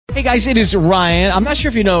Hey guys, it is Ryan. I'm not sure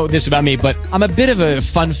if you know this about me, but I'm a bit of a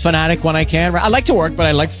fun fanatic when I can. I like to work, but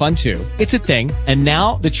I like fun too. It's a thing. And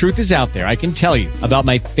now the truth is out there. I can tell you about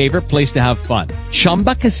my favorite place to have fun.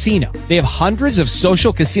 Chumba Casino. They have hundreds of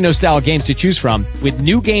social casino style games to choose from with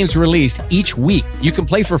new games released each week. You can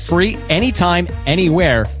play for free anytime,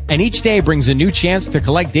 anywhere. And each day brings a new chance to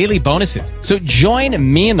collect daily bonuses. So join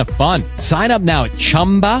me in the fun. Sign up now at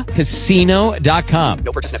ChumbaCasino.com.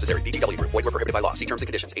 No purchase necessary. VGW Group. Void where prohibited by law. See terms and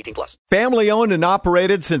conditions. 18+. Family owned and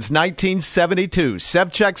operated since 1972.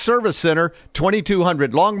 Sevchek Service Center,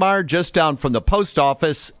 2200 Longmire, just down from the post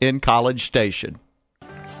office in College Station.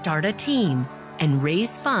 Start a team and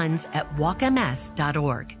raise funds at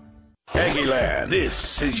walkms.org. Aggieland,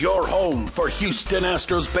 this is your home for Houston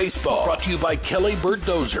Astros baseball. Brought to you by Kelly Bird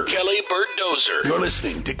Dozer. Kelly Bird Dozer. You're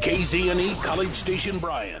listening to KZNE College Station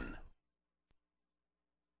Bryan.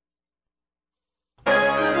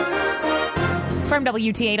 From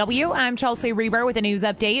WTAW, I'm Chelsea Reber with a news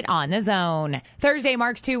update on The Zone. Thursday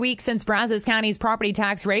marks 2 weeks since Brazos County's property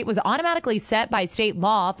tax rate was automatically set by state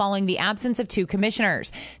law following the absence of two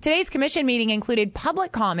commissioners. Today's commission meeting included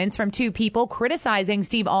public comments from two people criticizing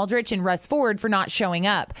Steve Aldrich and Russ Ford for not showing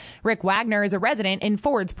up. Rick Wagner is a resident in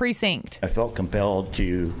Ford's precinct. I felt compelled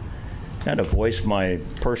to kind of voice my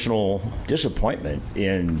personal disappointment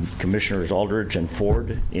in Commissioners Aldrich and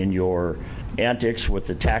Ford in your antics with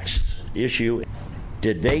the tax issue.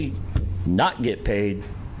 Did they not get paid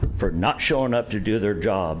for not showing up to do their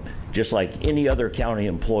job, just like any other county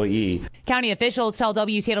employee? County officials tell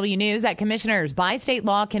WTW News that commissioners by state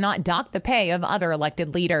law cannot dock the pay of other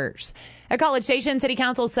elected leaders. A College Station City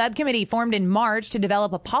Council subcommittee formed in March to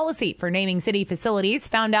develop a policy for naming city facilities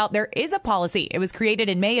found out there is a policy. It was created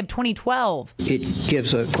in May of 2012. It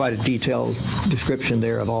gives quite a detailed description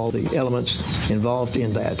there of all the elements involved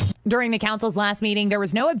in that. During the council's last meeting, there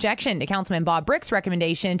was no objection to Councilman Bob Brick's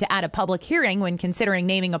recommendation to add a public hearing when considering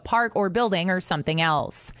naming a park or building or something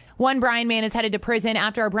else. One Bryan man is headed to prison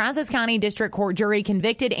after a Brazos County District Court jury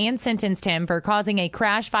convicted and sentenced him for causing a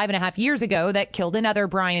crash 5.5 years ago that killed another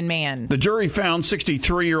Bryan man. The jury found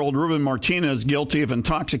 63-year-old Ruben Martinez guilty of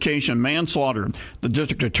intoxication manslaughter. The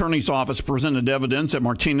district attorney's office presented evidence that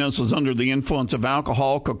Martinez was under the influence of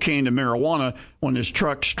alcohol, cocaine, and marijuana when his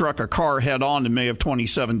truck struck a car head-on in May of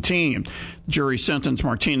 2017. The jury sentenced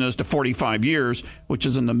Martinez to 45 years, which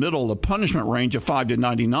is in the middle of the punishment range of 5 to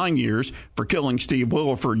 99 years for killing Steve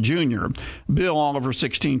Williford Jr. Bill Oliver,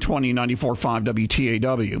 1620 94.5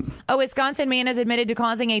 WTAW. A Wisconsin man is admitted to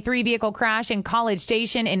causing a 3-vehicle crash in College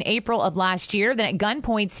Station in April of last year, then at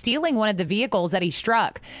gunpoint stealing one of the vehicles that he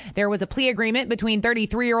struck. There was a plea agreement between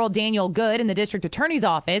 33-year-old Daniel Good and the district attorney's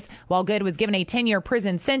office. While Good was given a 10-year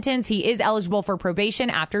prison sentence, he is eligible for probation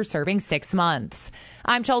after serving 6 months.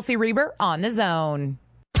 I'm Chelsea Reber on The Zone.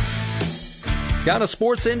 Got a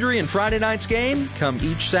sports injury in Friday night's game? Come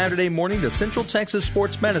each Saturday morning to Central Texas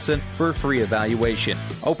Sports Medicine for a free evaluation.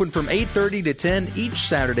 Open from 8:30 to 10 each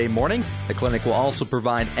Saturday morning. The clinic will also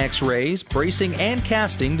provide x-rays, bracing, and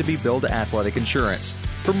casting to be billed to Athletic Insurance.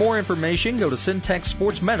 For more information, go to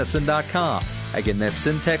CentexSportsMedicine.com. Again, that's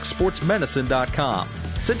CentexSportsMedicine.com.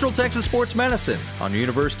 Central Texas Sports Medicine on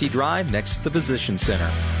University Drive next to the Physician Center.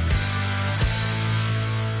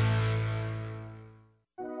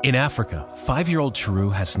 In Africa, 5-year-old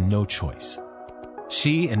Chiru has no choice.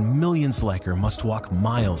 She and millions like her must walk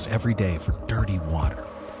miles every day for dirty water.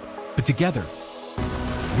 But together,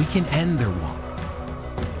 we can end their walk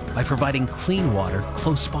by providing clean water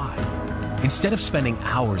close by. Instead of spending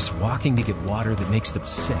hours walking to get water that makes them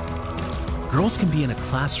sick, girls can be in a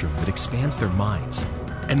classroom that expands their minds,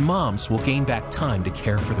 and moms will gain back time to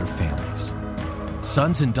care for their families.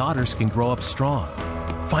 Sons and daughters can grow up strong,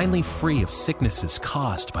 finally free of sicknesses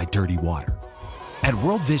caused by dirty water. At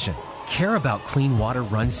World Vision, care about clean water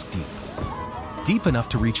runs deep. Deep enough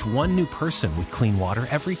to reach one new person with clean water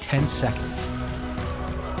every 10 seconds.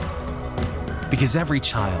 Because every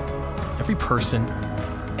child, every person,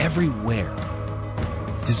 everywhere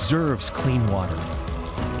deserves clean water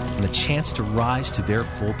and the chance to rise to their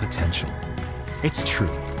full potential. It's true.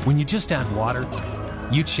 When you just add water,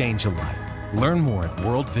 you change a life. Learn more at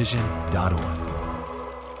worldvision.org.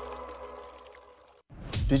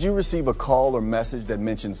 Did you receive a call or message that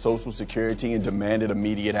mentioned Social Security and demanded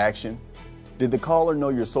immediate action? Did the caller know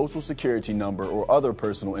your Social Security number or other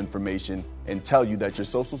personal information and tell you that your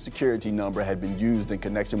Social Security number had been used in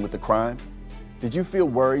connection with a crime? Did you feel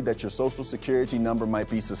worried that your Social Security number might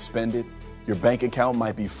be suspended, your bank account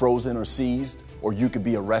might be frozen or seized, or you could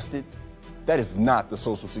be arrested? That is not the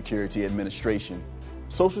Social Security Administration.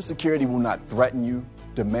 Social Security will not threaten you,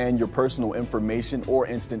 demand your personal information, or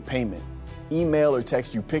instant payment, email or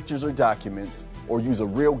text you pictures or documents, or use a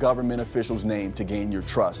real government official's name to gain your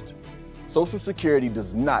trust. Social Security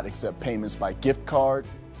does not accept payments by gift card,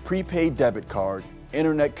 prepaid debit card,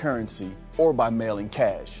 internet currency, or by mailing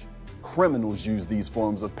cash. Criminals use these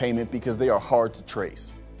forms of payment because they are hard to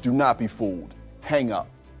trace. Do not be fooled. Hang up.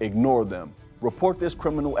 Ignore them. Report this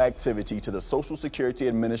criminal activity to the Social Security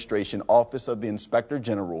Administration Office of the Inspector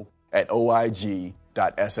General at oig.ssa.gov.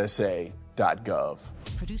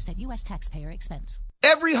 Produced at U.S. taxpayer expense.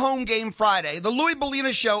 Every home game Friday, the Louis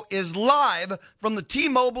Bellina Show is live from the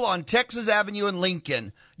T-Mobile on Texas Avenue in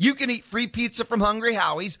Lincoln. You can eat free pizza from Hungry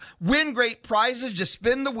Howie's, win great prizes, just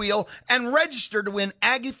spin the wheel, and register to win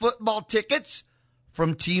Aggie football tickets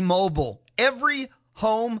from T-Mobile. Every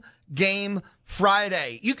home game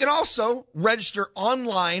Friday. You can also register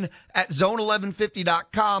online at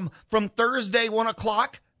zone1150.com from Thursday, 1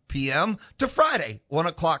 o'clock p.m. to Friday, 1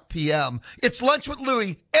 o'clock p.m. It's Lunch with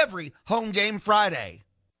Louie every home game Friday.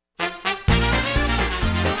 You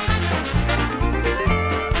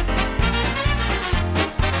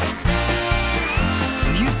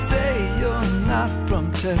say you're not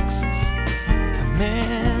from Texas,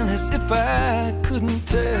 man, as if I couldn't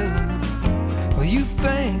tell. Well, you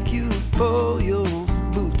think you pull your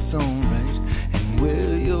boots on right and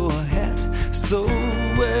wear your hat so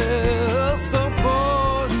well, so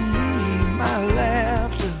pardon me my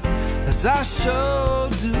laughter, as I sure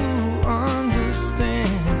do understand.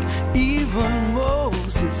 Even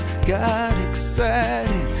Moses got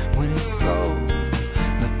excited when he saw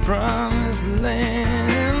the promised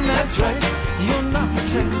land. That's right, you're not from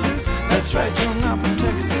Texas. That's right, you're not from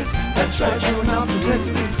Texas. That's right, you're not from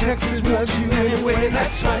Texas. Texas loves you anyway.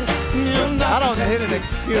 That's right, you're not. I don't from need Texas. an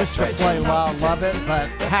excuse to play Lyle Lovett, but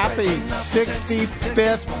happy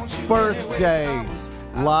 65th birthday,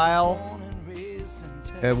 Lyle.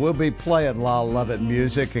 And we'll be playing Lyle Lovett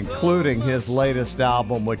music, including his latest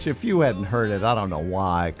album, which if you hadn't heard it, I don't know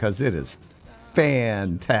why, because it is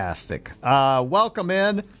fantastic. Welcome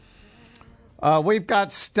in. We've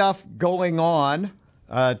got stuff going on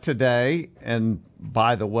today. And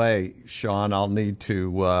by the way, Sean, I'll need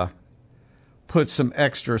to put some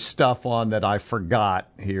extra stuff on that I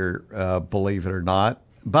forgot here, believe it or not.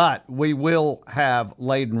 But we will have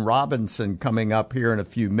Layden Robinson coming up here in a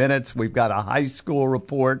few minutes. We've got a high school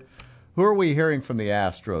report. Who are we hearing from the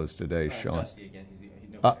Astros today, Sean? Dusty again.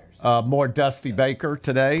 More Dusty Baker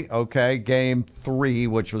today. Okay, Game 3,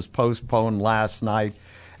 which was postponed last night.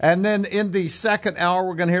 And then in the second hour,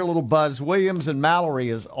 we're going to hear a little Buzz Williams, and Mallory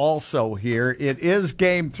is also here. It is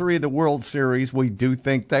Game 3 of the World Series. We do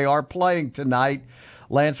think they are playing tonight.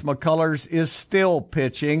 Lance McCullers is still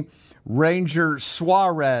pitching. Ranger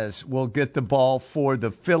Suarez will get the ball for the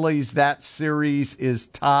Phillies. That series is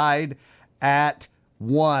tied at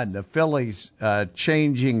 1. The Phillies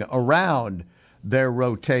changing around their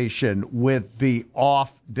rotation with the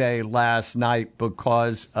off day last night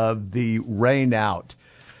because of the rain out.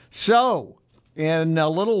 So, in a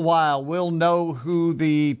little while, we'll know who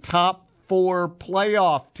the top 4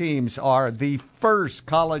 playoff teams are. The first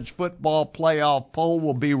college football playoff poll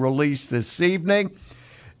will be released this evening.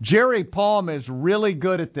 Jerry Palm is really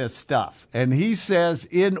good at this stuff, and he says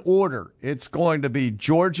in order, it's going to be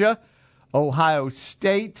Georgia, Ohio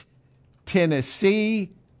State,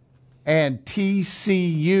 Tennessee, and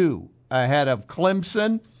TCU ahead of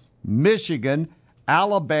Clemson, Michigan,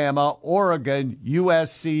 Alabama, Oregon,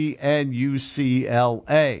 USC, and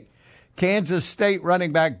UCLA. Kansas State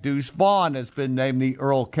running back Deuce Vaughn has been named the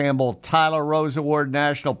Earl Campbell Tyler Rose Award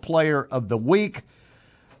National Player of the Week.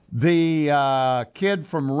 The kid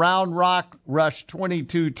from Round Rock rushed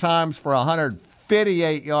 22 times for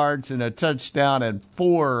 158 yards and a touchdown and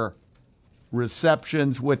 4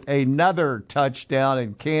 receptions with another touchdown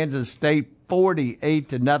in Kansas State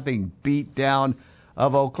 48-0 beatdown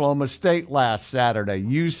of Oklahoma State last Saturday.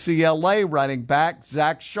 UCLA running back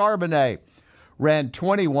Zach Charbonnet ran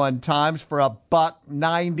 21 times for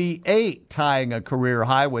 $198, tying a career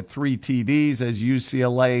high with 3 TDs as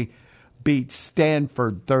UCLA beat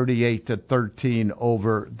Stanford 38-13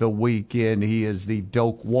 over the weekend. He is the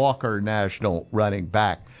Doak Walker National running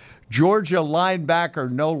back. Georgia linebacker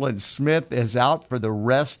Nolan Smith is out for the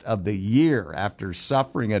rest of the year after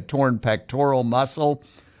suffering a torn pectoral muscle.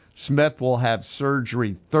 Smith will have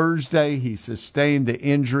surgery Thursday. He sustained the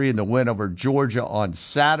injury in the win over Georgia on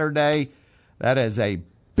Saturday. That is a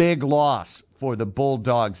big loss for the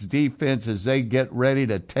Bulldogs defense as they get ready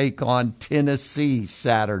to take on Tennessee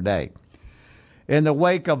Saturday. In the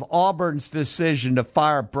wake of Auburn's decision to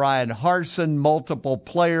fire Brian Harsin, multiple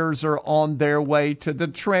players are on their way to the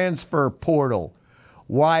transfer portal.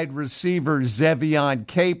 Wide receivers Zevion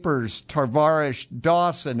Capers, Tarvarish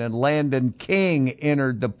Dawson, and Landon King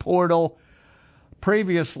entered the portal.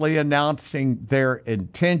 previously announcing their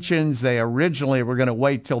intentions. They originally were going to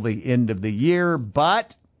wait till the end of the year,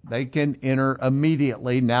 but they can enter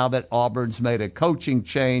immediately now that Auburn's made a coaching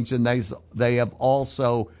change, and they have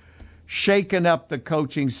also shaken up the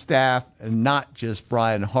coaching staff, and not just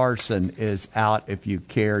Brian Harsin is out. If you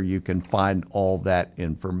care, you can find all that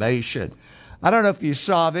information. I don't know if you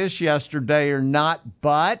saw this yesterday or not,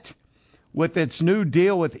 but with its new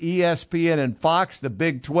deal with ESPN and Fox, the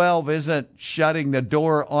Big 12 isn't shutting the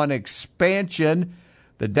door on expansion.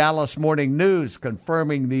 The Dallas Morning News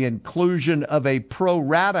confirming the inclusion of a pro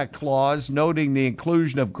rata clause, noting the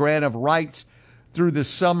inclusion of grant of rights through the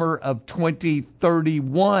summer of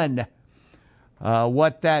 2031.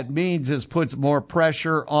 What that means is puts more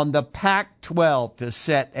pressure on the Pac-12 to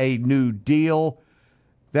set a new deal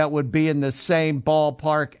that would be in the same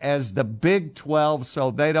ballpark as the Big 12,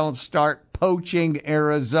 so they don't start poaching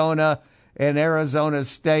Arizona and Arizona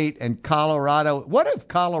State and Colorado. What if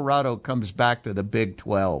Colorado comes back to the Big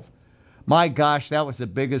 12? My gosh, that was the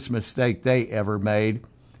biggest mistake they ever made.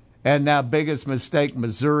 And the biggest mistake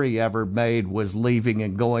Missouri ever made was leaving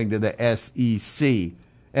and going to the SEC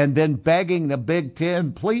and then begging the Big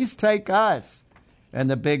Ten, please take us. And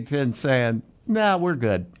the Big Ten saying, nah, we're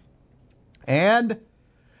good. And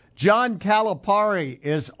John Calipari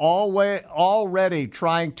is already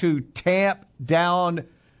trying to tamp down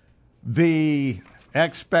the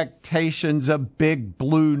expectations of Big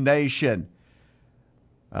Blue Nation.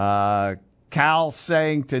 Cal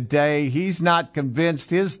saying today he's not convinced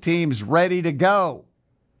his team's ready to go.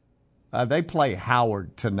 They play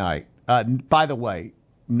Howard tonight. By the way,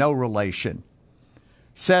 no relation.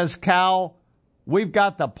 Says Cal, we've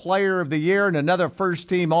got the player of the year and another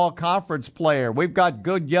first-team all-conference player. We've got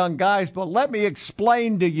good young guys, but let me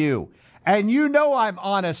explain to you. And you know I'm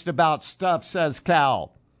honest about stuff, says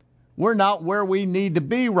Cal. We're not where we need to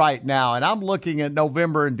be right now, and I'm looking at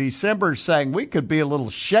November and December saying we could be a little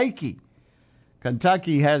shaky.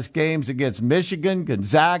 Kentucky has games against Michigan,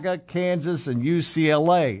 Gonzaga, Kansas, and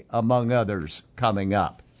UCLA, among others, coming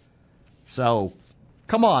up. So,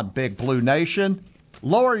 come on, Big Blue Nation.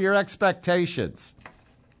 Lower your expectations.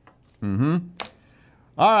 All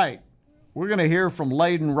right. We're going to hear from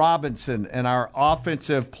Layden Robinson in our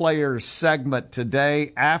Offensive Players segment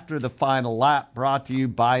today after the final lap, brought to you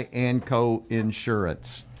by Anco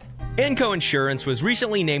Insurance. Anco Insurance was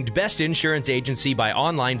recently named Best Insurance Agency by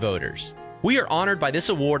online voters. We are honored by this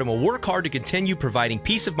award and will work hard to continue providing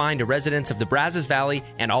peace of mind to residents of the Brazos Valley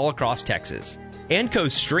and all across Texas.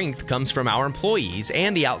 Anco's strength comes from our employees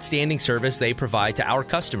and the outstanding service they provide to our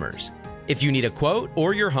customers. If you need a quote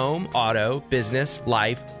or your home, auto, business,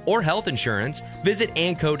 life, or health insurance, visit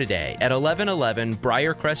Anco today at 1111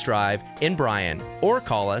 Briarcrest Drive in Bryan or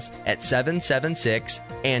call us at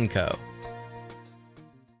 776-ANCO.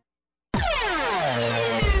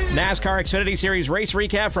 NASCAR Xfinity Series race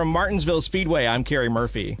recap from Martinsville Speedway. I'm Kerry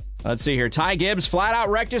Murphy. Let's see here. Ty Gibbs flat out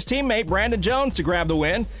wrecked his teammate Brandon Jones to grab the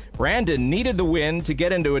win. Brandon needed the win to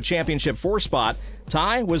get into a championship 4 spot.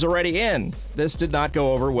 Ty was already in. This did not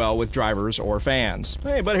go over well with drivers or fans.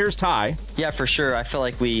 Hey, but here's Ty. Yeah, for sure. I feel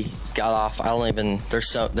like we got off. There's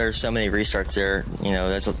so many restarts there. You know,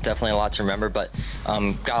 there's definitely a lot to remember, but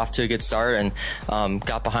got off to a good start and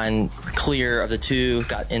got behind clear of the two,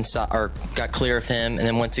 got clear of him, and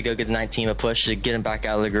then went to go get the 19 a push to get him back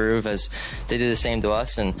out of the groove as they did the same to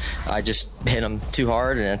us, and I just hit him too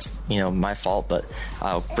hard, and it's my fault, but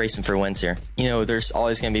racing for wins here. There's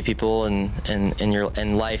always going to be people in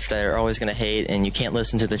life that are always going to hate, and you can't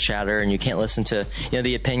listen to the chatter, and you can't listen to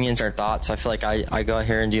the opinions or thoughts. I feel like I go out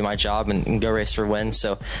here and do my job and go race for wins,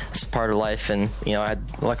 so it's part of life, and I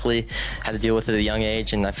luckily had to deal with it at a young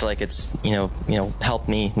age, and I feel like it's helped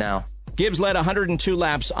me now. Gibbs led 102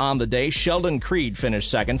 laps on the day. Sheldon Creed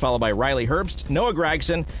finished second, followed by Riley Herbst, Noah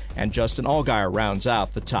Gragson, and Justin Allgaier rounds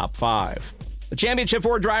out the top 5. The Championship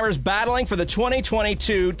 4 drivers battling for the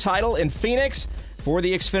 2022 title in Phoenix for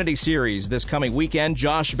the Xfinity Series this coming weekend.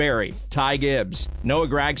 Josh Berry, Ty Gibbs, Noah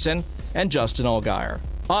Gragson, and Justin Allgaier.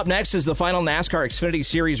 Up next is the final NASCAR Xfinity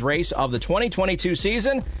Series race of the 2022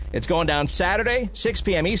 season. It's going down Saturday, 6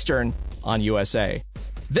 p.m. Eastern on USA.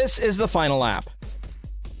 This is the final lap.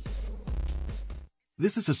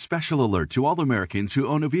 This is a special alert to all Americans who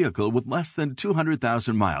own a vehicle with less than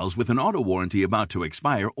 200,000 miles with an auto warranty about to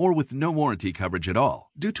expire or with no warranty coverage at all.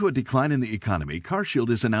 Due to a decline in the economy, CarShield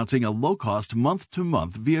is announcing a low-cost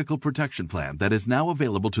month-to-month vehicle protection plan that is now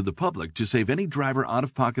available to the public to save any driver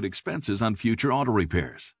out-of-pocket expenses on future auto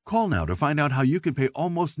repairs. Call now to find out how you can pay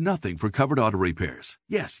almost nothing for covered auto repairs.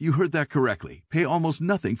 Yes, you heard that correctly. Pay almost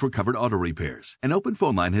nothing for covered auto repairs. An open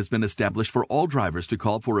phone line has been established for all drivers to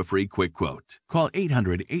call for a free quick quote. Call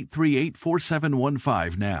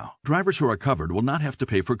 800-838-4715 now. Drivers who are covered will not have to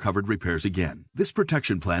pay for covered repairs again. This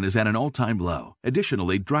protection plan is at an all-time low.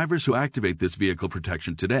 Additionally, drivers who activate this vehicle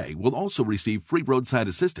protection today will also receive free roadside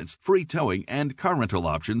assistance, free towing, and car rental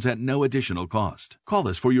options at no additional cost. Call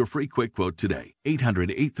us for your free quick quote today.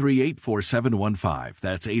 800-838-4715.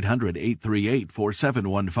 That's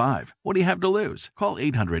 800-838-4715. What do you have to lose? Call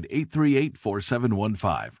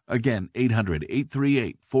 800-838-4715. Again,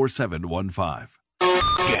 800-838-4715.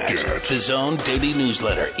 Get the Zone Daily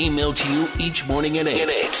Newsletter emailed to you each morning at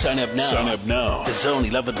 8. Sign up now.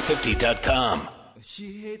 TheZone1150.com.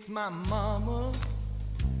 She hates my mama.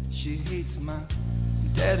 She hates my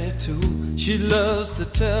daddy too. She loves to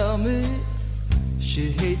tell me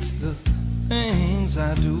she hates the things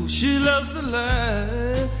I do. She loves to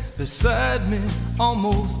lie beside me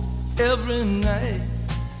almost every night.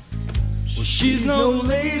 Well, she's no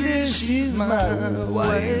lady, she's my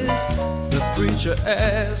wife. The preacher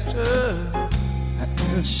asked her,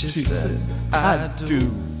 and she said, I do.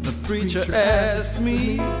 The preacher asked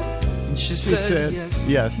me, and she said, yes,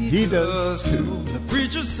 he does too. The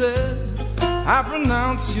preacher said, I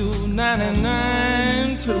pronounce you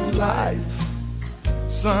 99 to life.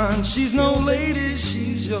 Son, she's no lady,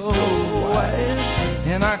 she's your wife.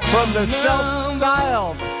 And I from the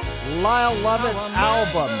self-styled Lyle Lovett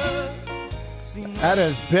album. That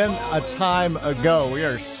has been a time ago. We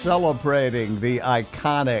are celebrating the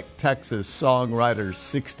iconic Texas songwriter's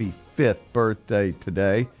 65th birthday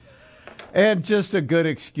today. And just a good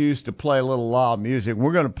excuse to play a little Lyle music.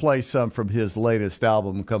 We're going to play some from his latest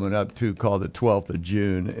album coming up, too, called The 12th of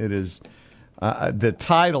June. It is the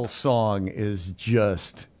title song is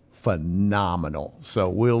just phenomenal. So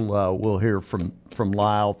we'll hear from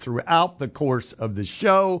Lyle throughout the course of the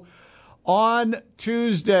show. On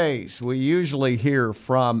Tuesdays, we usually hear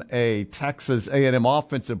from a Texas A&M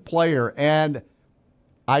offensive player, and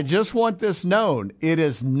I just want this known. It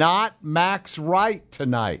is not Max Wright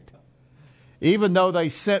tonight, even though they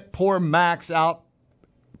sent poor Max out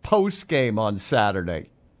post-game on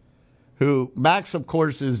Saturday. Max, of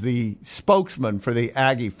course, is the spokesman for the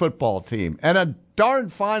Aggie football team, and a darn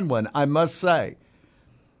fine one, I must say.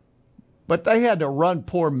 But they had to run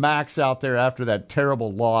poor Max out there after that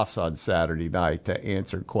terrible loss on Saturday night to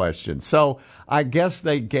answer questions. So I guess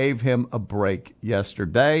they gave him a break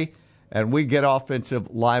yesterday, and we get offensive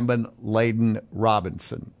lineman Layden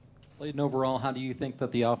Robinson. Layden, overall, how do you think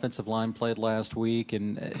that the offensive line played last week,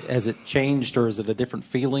 and has it changed, or is it a different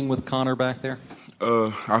feeling with Connor back there?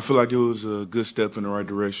 I feel like it was a good step in the right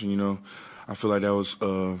direction. You know, I feel like that was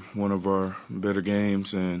one of our better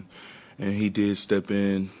games, and he did step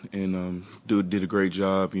in and did a great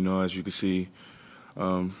job. You know, as you can see,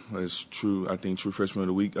 as true. I think true freshman of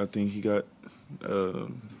the week. I think he got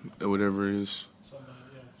whatever it is.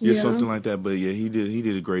 Yeah, something like that. But yeah, he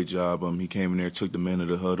did a great job. He came in there, took the man of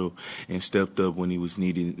the huddle, and stepped up when he was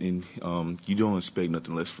needed. And you don't expect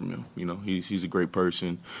nothing less from him. You know, he's a great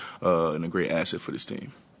person and a great asset for this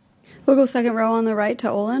team. We'll go second row on the right to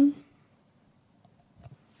Olin.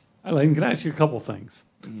 Hi, Layden, can I ask you a couple things?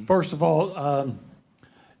 Mm-hmm. First of all,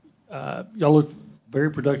 y'all look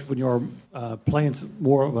very productive when you are playing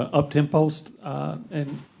more of an up-tempo.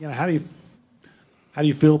 And you know, how do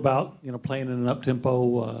you feel about playing in an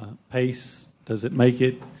up-tempo pace? Does it make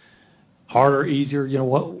it harder, easier?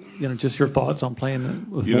 Just your thoughts on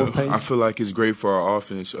playing with more pace. I feel like it's great for our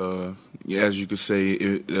offense. As you could say,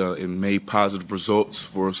 it made positive results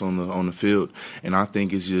for us on the field, and I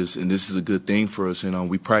think it's just, and this is a good thing for us. And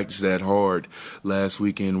we practiced that hard last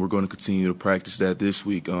weekend. We're going to continue to practice that this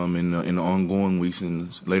week, in the ongoing weeks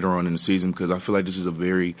and later on in the season, because I feel like this is a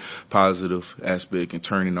very positive aspect in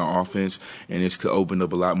turning our offense, and it's could open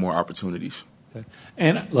up a lot more opportunities. Okay.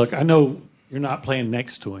 And look, I know you're not playing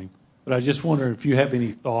next to him, but I just wonder if you have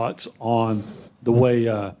any thoughts on the way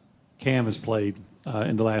Cam has played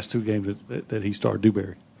in the last two games that he started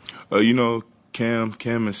Dewberry.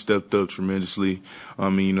 Cam has stepped up tremendously.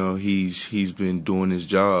 He's been doing his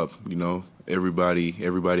job.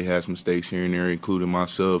 Everybody has mistakes here and there, including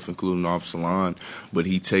myself, including the offensive line, but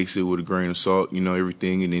he takes it with a grain of salt,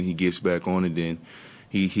 everything, and then he gets back on it. Then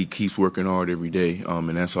he keeps working hard every day,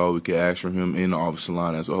 and that's all we can ask from him in the offensive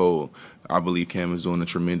line as a whole. I believe Cam is doing a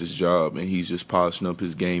tremendous job, and he's just polishing up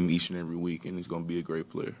his game each and every week, and he's going to be a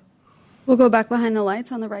great player. We'll go back behind the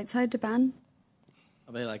lights on the right side to Ben.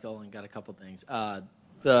 I mean, like Olin got a couple things. How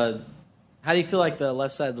do you feel like the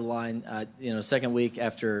left side of the line, second week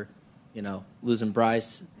after, losing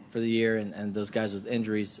Bryce for the year and those guys with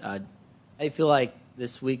injuries, how do you feel like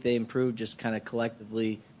this week they improved, just kind of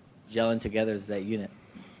collectively gelling together as that unit?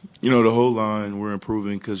 The whole line, we're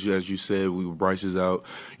improving because, as you said, Bryce is out.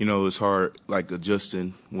 It's hard,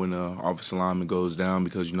 adjusting when offensive lineman goes down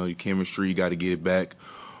because, your chemistry, you got to get it back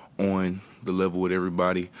on the level with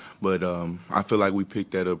everybody. But I feel like we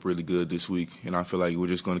picked that up really good this week, and I feel like we're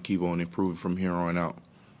just going to keep on improving from here on out.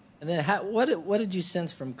 And then what did you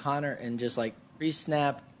sense from Connor and just,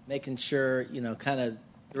 pre-snap, making sure, kind of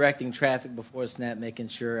directing traffic before snap, making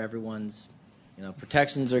sure everyone's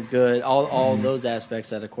protections are good, all those aspects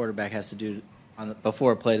that a quarterback has to do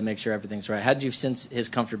before a play to make sure everything's right. How did you sense his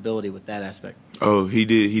comfortability with that aspect? Oh, he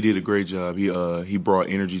did a great job. He brought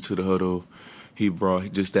energy to the huddle. He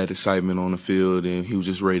brought just that excitement on the field, and he was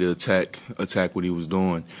just ready to attack what he was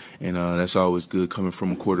doing. And that's always good coming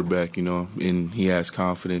from a quarterback, and he has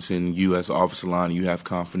confidence in you as an offensive line. You have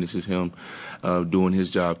confidence in him doing his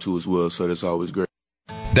job, too, as well. So that's always great.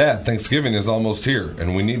 Dad, Thanksgiving is almost here,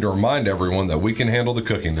 and we need to remind everyone that we can handle the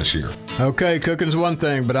cooking this year. Okay, cooking's one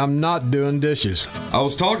thing, but I'm not doing dishes. I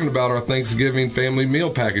was talking about our Thanksgiving family meal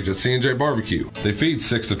package at C&J Barbecue. They feed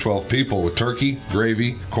 6 to 12 people with turkey,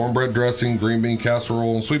 gravy, cornbread dressing, green bean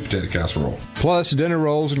casserole, and sweet potato casserole. Plus dinner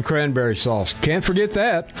rolls and cranberry sauce. Can't forget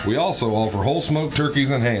that. We also offer whole smoked turkeys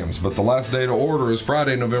and hams, but the last day to order is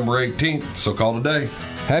Friday, November 18th, so call today.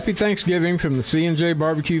 Happy Thanksgiving from the C&J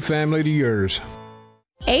Barbecue family to yours.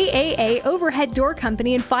 AAA Overhead Door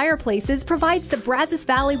Company and Fireplaces provides the Brazos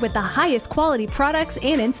Valley with the highest quality products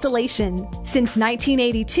and installation. Since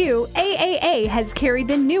 1982, AAA has carried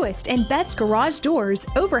the newest and best garage doors,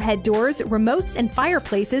 overhead doors, remotes, and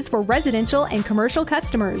fireplaces for residential and commercial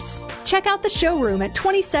customers. Check out the showroom at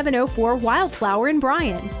 2704 Wildflower in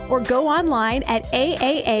Bryan or go online at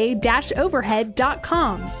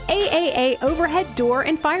aaa-overhead.com. AAA Overhead Door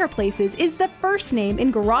and Fireplaces is the first name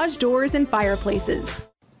in garage doors and fireplaces.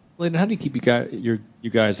 Layden, how do you keep you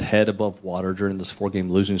guys' head above water during this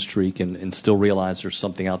 4-game losing streak and still realize there's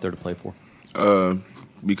something out there to play for?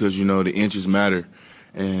 Because, the inches matter,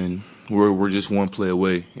 and we're just one play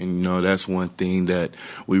away. And, that's one thing that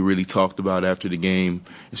we really talked about after the game,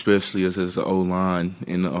 especially as an O-line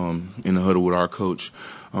in the huddle with our coach.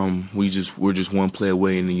 We're just one play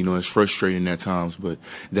away, and, it's frustrating at times, but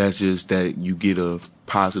that's just that you get a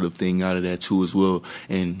positive thing out of that too as well,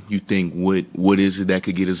 and you think what is it that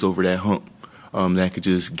could get us over that hump, that could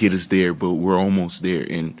just get us there, but we're almost there,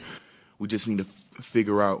 and we just need to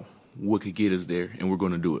figure out what could get us there, and we're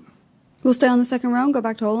going to do it. We'll stay on the second row and go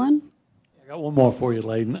back to Olin. I got one more for you,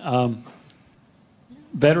 Layden.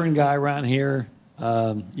 Veteran guy around here.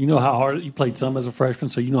 You know how hard you played some as a freshman,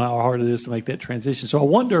 so you know how hard it is to make that transition. So I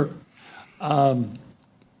wonder, honestly,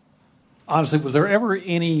 was there ever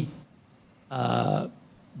any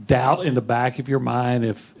doubt in the back of your mind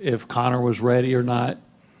if Connor was ready or not?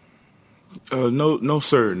 No,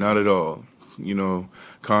 sir, not at all.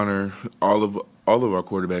 Connor, all of our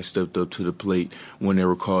quarterbacks stepped up to the plate when they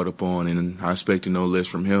were called upon, and I expected no less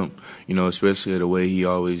from him, especially the way he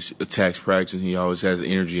always attacks practice. He always has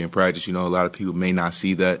energy in practice. A lot of people may not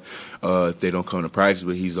see that if they don't come to practice,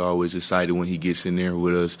 but he's always excited when he gets in there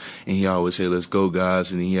with us, and he always say, "Let's go,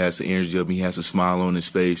 guys," and he has the energy up, and he has a smile on his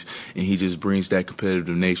face, and he just brings that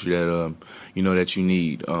competitive nature that, that you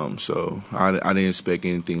need. So I didn't expect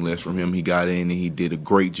anything less from him. He got in, and he did a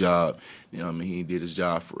great job. He did his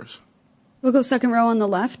job for us. We'll go second row on the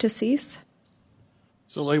left to Cease.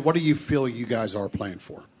 So, Lee, what do you feel you guys are playing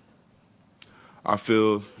for? I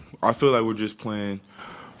feel like we're just playing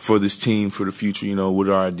for this team for the future, what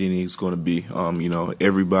our identity is going to be.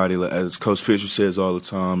 Everybody, as Coach Fisher says all the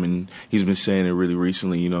time, and he's been saying it really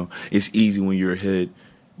recently, it's easy when you're ahead.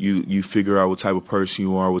 You figure out what type of person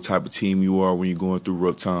you are, what type of team you are when you're going through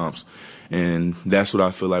rough times. And that's what I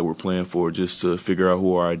feel like we're playing for, just to figure out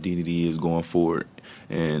who our identity is going forward.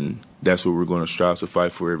 And that's what we're going to strive to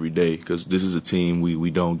fight for every day, because this is a team we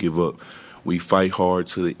don't give up. We fight hard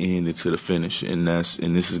to the end and to the finish, and this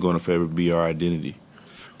is going to forever be our identity.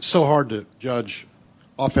 It's so hard to judge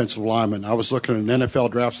offensive linemen. I was looking at an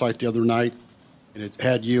NFL draft site the other night, and it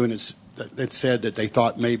had you, and it said that they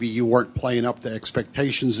thought maybe you weren't playing up to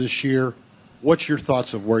expectations this year. What's your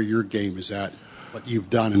thoughts of where your game is at, what you've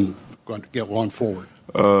done, and going to get on forward?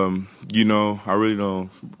 I really don't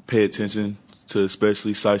pay attention to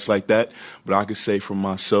especially sites like that, but I could say for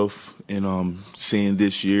myself and seeing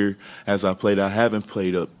this year as I played, I haven't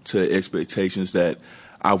played up to the expectations that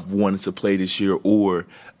I wanted to play this year or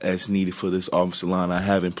as needed for this offensive line. I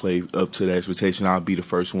haven't played up to the expectation. I'll be the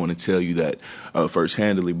first one to tell you that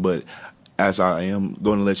first-handedly, but as I am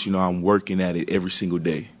going to let you know, I'm working at it every single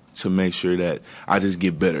day to make sure that I just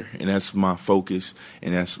get better. And that's my focus,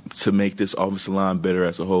 and that's to make this offensive line better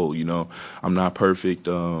as a whole. You know, I'm not perfect,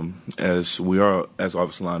 as we are as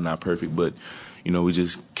offensive line, not perfect, but, you know, we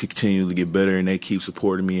just continue to get better, and they keep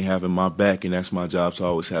supporting me and having my back, and that's my job to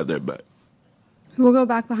always have their back. We'll go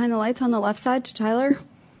back behind the lights on the left side to Tyler.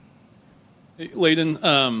 Hey,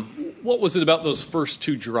 Layden, what was it about those first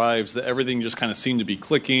two drives that everything just kind of seemed to be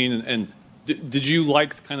clicking? And did you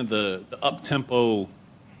like kind of the up-tempo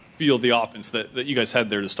feel of the offense that you guys had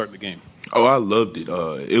there to start the game? Oh, I loved it.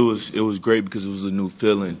 It was great because it was a new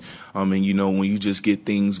feeling. And you know, when you just get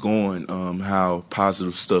things going, how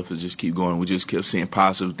positive stuff is just keep going. We just kept seeing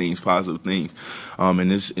positive things.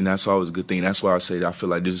 And that's always a good thing. That's why I say that I feel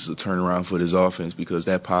like this is a turnaround for this offense, because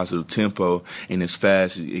that positive tempo and it's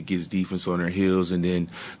fast, it gets defense on their heels. And then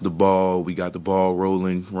we got the ball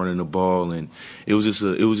rolling, running the ball, and it was just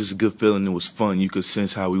a good feeling. It was fun. You could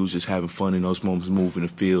sense how we was just having fun in those moments, moving the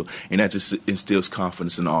field, and that just instills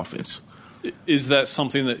confidence in the offense. Is that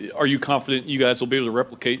something that, are you confident you guys will be able to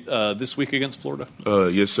replicate this week against Florida?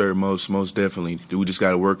 Yes, sir, most definitely. We just got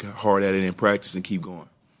to work hard at it in practice and keep going.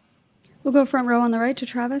 We'll go front row on the right to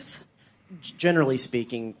Travis. Generally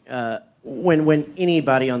speaking, when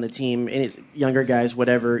anybody on the team, any younger guys,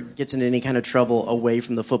 whatever, gets into any kind of trouble away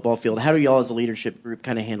from the football field, how do y'all as a leadership group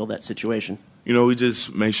kind of handle that situation? You know, we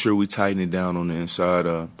just make sure we tighten it down on the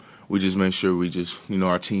inside. We just make sure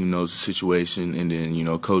our team knows the situation, and then, you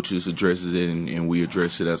know, coaches addresses it and we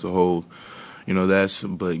address it as a whole. You know,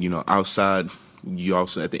 but, you know, outside, you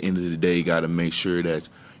also, at the end of the day, got to make sure that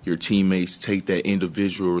your teammates take that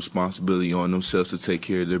individual responsibility on themselves to take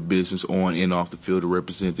care of their business on and off the field to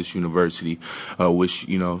represent this university, which,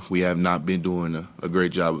 you know, we have not been doing a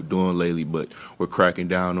great job of doing lately, but we're cracking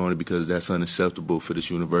down on it because that's unacceptable for this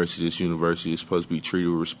university. This university is supposed to be treated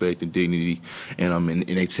with respect and dignity, and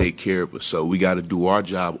they take care of us. So we got to do our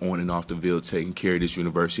job on and off the field, taking care of this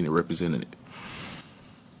university and representing it.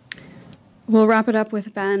 We'll wrap it up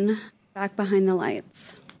with Ben back behind the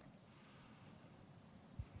lights.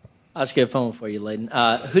 I'll just get a phone one for you, Layden.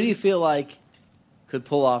 Who do you feel like could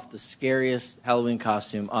pull off the scariest Halloween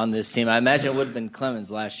costume on this team? I imagine it would have been Clemens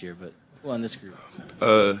last year, but who on this group?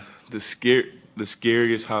 The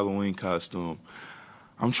scariest Halloween costume.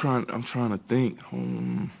 I'm trying to think.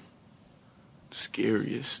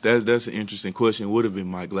 Scariest. That's an interesting question. It would have been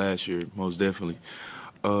Mike last year, most definitely.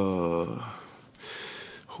 Who's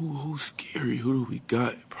scary? Who do we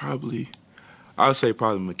got? I would say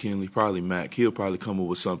probably McKinley, probably Mac. He'll probably come up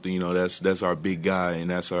with something, you know, that's our big guy, and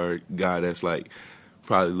that's our guy that's like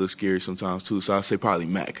probably looks scary sometimes too. So I'd say probably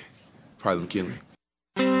Mac, probably McKinley.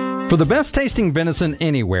 For the best tasting venison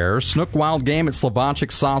anywhere, Snook Wild Game at Slovacek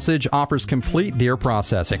Sausage offers complete deer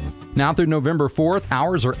processing. Now through November 4th,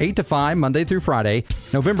 hours are 8 to 5, Monday through Friday.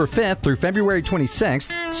 November 5th through February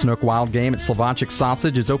 26th, Snook Wild Game at Slovacek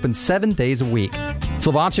Sausage is open 7 days a week.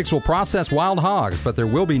 Slovaceks will process wild hogs, but there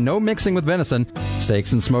will be no mixing with venison.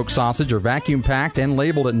 Steaks and smoked sausage are vacuum packed and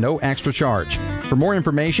labeled at no extra charge. For more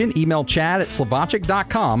information, email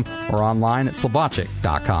chad@slovacek.com or online at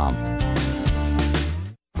slovacek.com.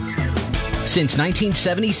 Since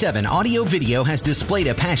 1977, Audio Video has displayed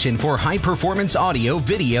a passion for high-performance audio,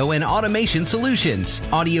 video, and automation solutions.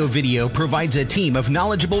 Audio Video provides a team of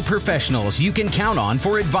knowledgeable professionals you can count on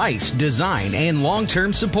for advice, design, and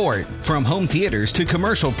long-term support. From home theaters to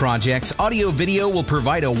commercial projects, Audio Video will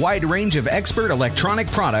provide a wide range of expert electronic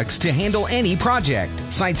products to handle any project.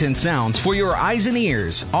 Sights and sounds for your eyes and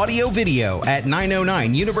ears. Audio Video at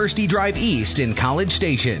 909 University Drive East in College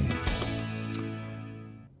Station.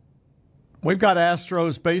 We've got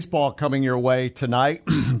Astros baseball coming your way tonight.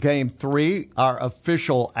 Game 3. Our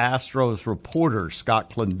official Astros reporter, Scott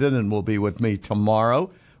Clendenin, will be with me tomorrow.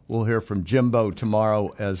 We'll hear from Jimbo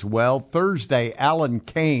tomorrow as well. Thursday, Alan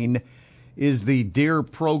Kane is the deer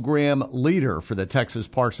program leader for the Texas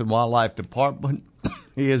Parks and Wildlife Department.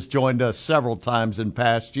 He has joined us several times in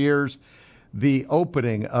past years. The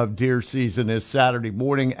opening of deer season is Saturday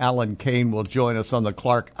morning. Alan Kane will join us on the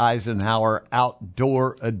Clark Eisenhower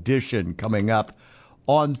Outdoor Edition coming up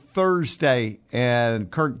on Thursday.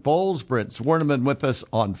 And Kirk Bowles, Brent Zwerneman with us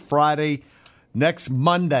on Friday. Next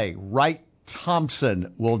Monday, Wright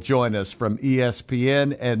Thompson will join us from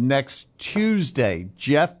ESPN. And next Tuesday,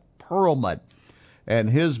 Jeff Pearlman and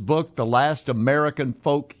his book, The Last American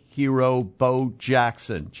Folk Hero, Bo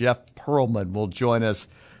Jackson. Jeff Pearlman will join us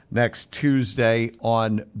next Tuesday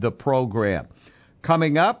on the program.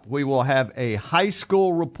 Coming up, we will have a high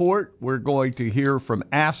school report. We're going to hear from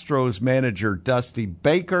Astros manager Dusty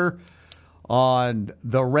Baker on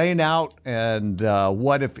the rainout and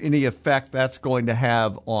what, if any, effect that's going to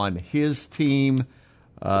have on his team.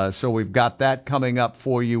 So we've got that coming up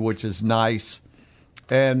for you, which is nice.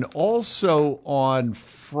 And also on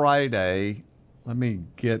Friday, let me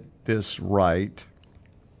get this right,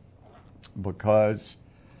 because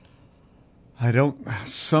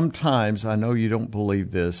sometimes, I know you don't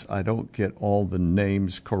believe this, I don't get all the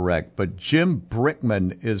names correct, but Jim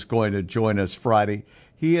Brickman is going to join us Friday.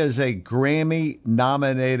 He is a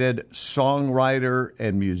Grammy-nominated songwriter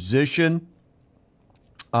and musician.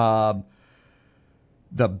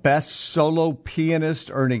 The best solo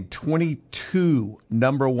pianist, earning 22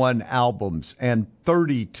 number one albums and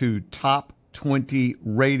 32 top 20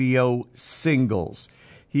 radio singles.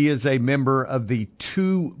 He is a member of the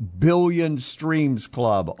 2 Billion Streams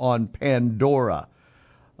Club on Pandora.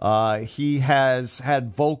 He has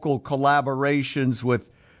had vocal collaborations with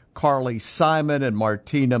Carly Simon and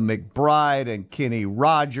Martina McBride and Kenny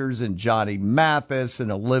Rogers and Johnny Mathis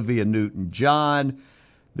and Olivia Newton-John.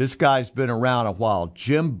 This guy's been around a while.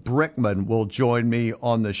 Jim Brickman will join me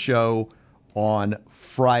on the show on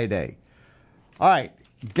Friday. All right.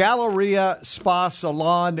 Galleria Spa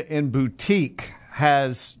Salon and Boutique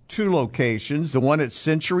has 2 locations. The one at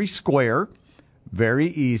Century Square, very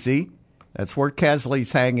easy. That's where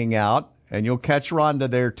Kesley's hanging out, and you'll catch Rhonda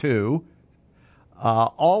there too.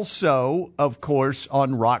 Also, of course,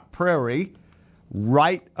 on Rock Prairie,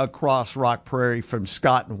 right across Rock Prairie from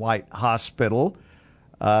Scott and White Hospital.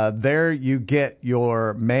 There you get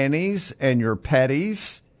your manis and your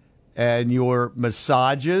pedis and your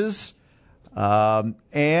massages,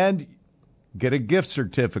 and get a gift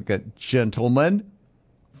certificate, gentlemen,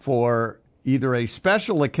 for either a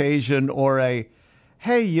special occasion or a,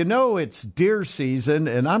 hey, it's deer season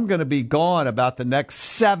and I'm going to be gone about the next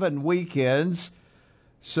 7 weekends,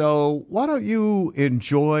 so why don't you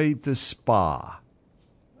enjoy the spa?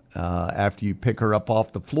 After you pick her up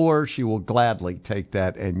off the floor, she will gladly take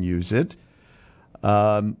that and use it.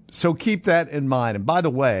 So keep that in mind. And by the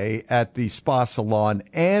way, at the Spa Salon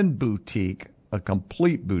and Boutique, a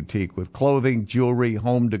complete boutique with clothing, jewelry,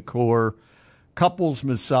 home decor, couples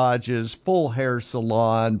massages, full hair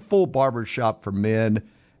salon, full barbershop for men,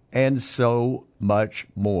 and so much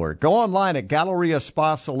more. Go online at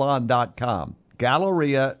GalleriaSpaSalon.com.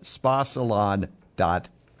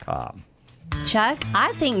 GalleriaSpaSalon.com. Chuck,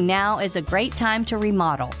 I think now is a great time to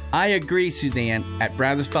remodel. I agree, Suzanne. At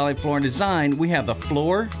Brazos Valley Floor and Design, we have the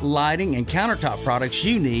floor, lighting, and countertop products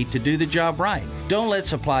you need to do the job right. Don't let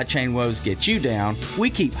supply chain woes get you down. We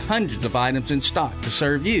keep hundreds of items in stock to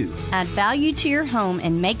serve you. Add value to your home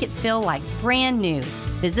and make it feel like brand new.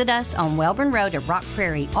 Visit us on Welborn Road at Rock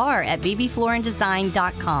Prairie or at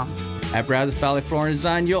bbfloorandddesign.com. At Brazos Valley Floor and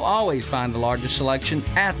Design, you'll always find the largest selection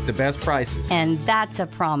at the best prices. And that's a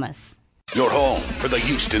promise. Your home for the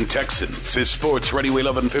Houston Texans is Sports Radio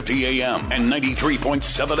 1150 AM and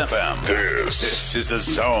 93.7 FM. This is The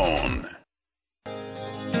Zone.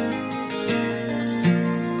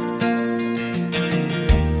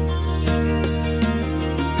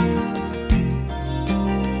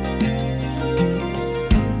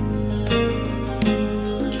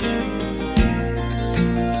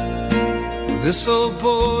 This old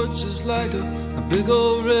porch is like a big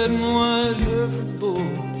old red and white Hereford bull.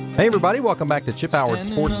 Hey everybody, welcome back to Chip Howard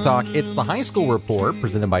Sports Talk. It's the High School Report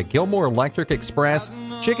presented by Gilmore Electric Express,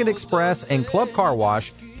 Chicken Express, and Club Car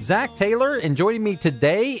Wash. Zach Taylor, and joining me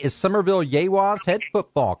today is Somerville Yewa's head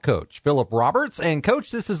football coach, Philip Roberts. And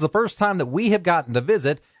Coach, this is the first time that we have gotten to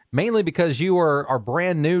visit, mainly because you are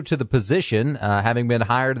brand new to the position, having been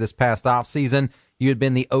hired this past offseason. You had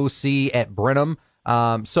been the OC at Brenham.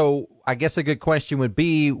 So I guess a good question would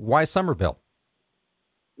be, why Somerville?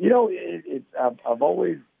 I've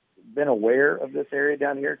always been aware of this area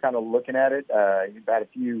down here, kind of looking at it. You've had a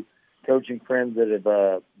few coaching friends that have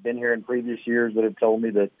been here in previous years that have told me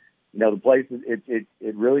that, the place, it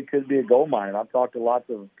really could be a gold mine. And I've talked to lots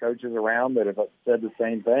of coaches around that have said the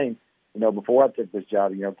same thing, before I took this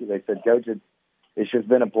job. They said, Coach, it's just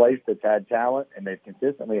been a place that's had talent, and they've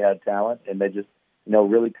consistently had talent, and they just,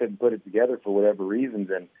 really couldn't put it together for whatever reasons.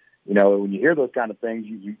 And, when you hear those kind of things,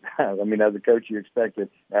 as a coach, you expect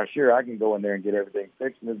it. Now, sure, I can go in there and get everything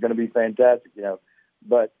fixed, and it's going to be fantastic,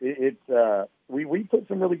 But we put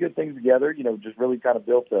some really good things together, just really kind of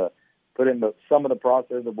put in some of the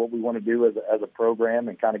process of what we want to do as a program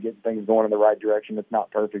and kind of getting things going in the right direction. It's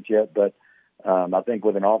not perfect yet, but I think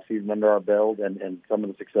with an off season under our belt and some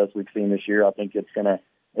of the success we've seen this year, I think it's gonna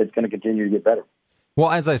continue to get better. Well,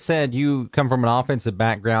 as I said, you come from an offensive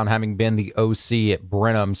background, having been the OC at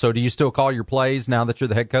Brenham. So do you still call your plays now that you're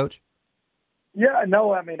the head coach? Yeah,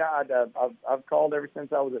 no, I've called ever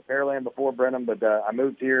since I was at Pearland before Brenham, but I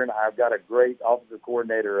moved here, and I've got a great offensive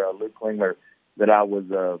coordinator, Luke Klingler, that I was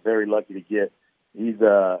very lucky to get. he's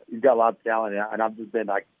got a lot of talent, and I've just been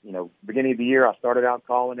like, beginning of the year I started out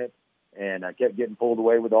calling it, and I kept getting pulled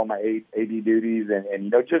away with all my AD duties,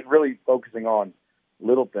 and just really focusing on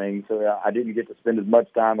little things. So I didn't get to spend as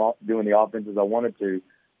much time doing the offense as I wanted to.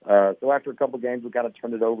 So after a couple of games, we kind of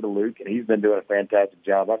turned it over to Luke, and he's been doing a fantastic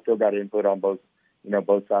job. I still got input on both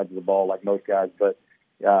sides of the ball like most guys, but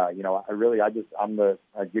I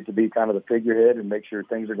get to be kind of the figurehead and make sure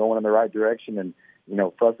things are going in the right direction, and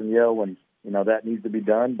fuss and yell when that needs to be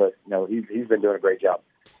done. But he's been doing a great job.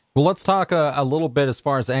 Well, let's talk a little bit as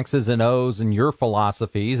far as X's and O's and your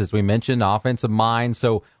philosophies. As we mentioned, offensive mind.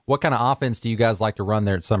 So what kind of offense do you guys like to run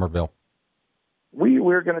there at Summerville?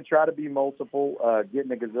 We're going to try to be multiple,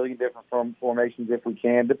 getting a gazillion different formations if we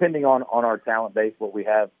can, depending on our talent base, what we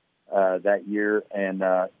have that year. And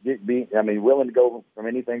willing to go from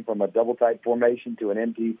anything from a double-type formation to an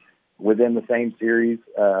empty within the same series.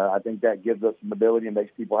 I think that gives us some ability and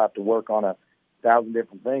makes people have to work on 1,000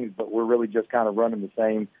 different things, but we're really just kind of running the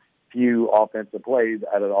same few offensive plays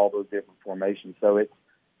out of all those different formations. So it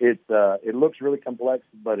looks really complex,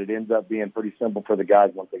 but it ends up being pretty simple for the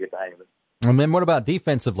guys once they get the hang of it. And then what about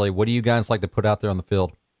defensively? What do you guys like to put out there on the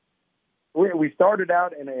field? We started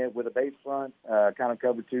out with a base front, kind of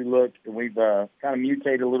cover 2 look, and we've kind of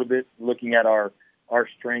mutated a little bit, looking at our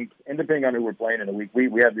strengths. And depending on who we're playing in the week, we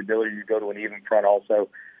have the ability to go to an even front also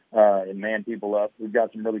and man people up. We've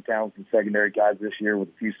got some really talented secondary guys this year with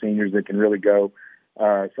a few seniors that can really go.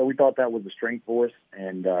 So we thought that was a strength for us,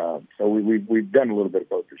 and so we've done a little bit of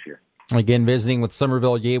both this year. Again, visiting with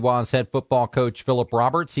Summerville Yeahwa's head football coach Philip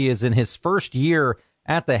Roberts. He is in his first year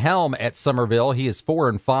at the helm at Summerville. He is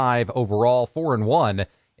 4-5 overall, 4-1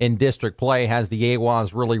 in district play. Has the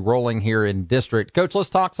Yeahwas really rolling here in district? Coach, let's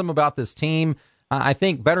talk some about this team. I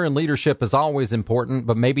think veteran leadership is always important,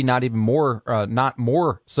 but maybe not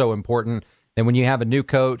more so important than when you have a new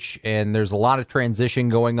coach and there's a lot of transition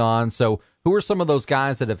going on. So who are some of those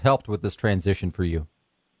guys that have helped with this transition for you?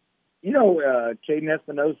 Caden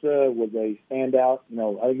Espinosa was a standout.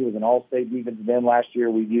 I think he was an all-state defensive end last year.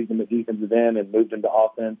 We used him at defensive end and moved him to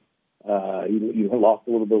offense. He lost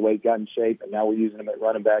a little bit of weight, got in shape, and now we're using him at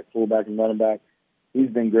running back, fullback, and running back. He's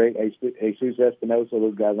been great. Jesus Espinosa,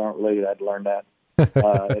 those guys aren't related. I had to learn that. At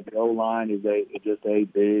the O-line is just a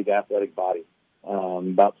big athletic body,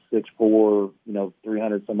 about 6'4",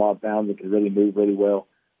 300 some odd pounds, that can really move really well.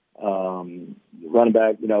 Running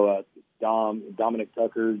back, Dominic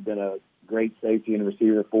Tucker's been a great safety and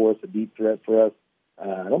receiver for us, a deep threat for us.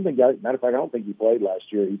 I don't think he played last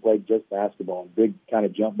year. He played just basketball, big kind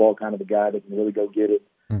of jump ball kind of a guy that can really go get it.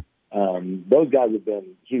 Those guys have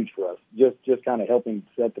been huge for us, just kind of helping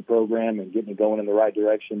set the program and getting it going in the right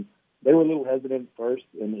direction. They were a little hesitant at first,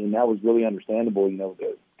 and that was really understandable.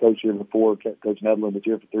 The coach here before, Coach Nedlin, was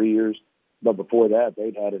here for 3 years, but before that,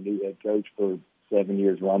 they'd had a new head coach for 7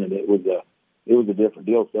 years running. It was a different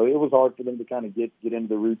deal. So it was hard for them to kind of get into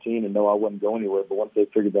the routine and know I wasn't going anywhere. But once they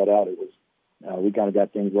figured that out, we kind of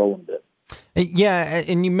got things rolling a bit. Yeah,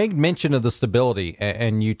 and you made mention of the stability,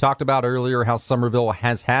 and you talked about earlier how Summerville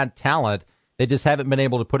has had talent. They just haven't been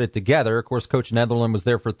able to put it together. Of course, Coach Netherland was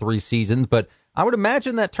there for 3 seasons, but I would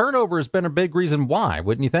imagine that turnover has been a big reason why,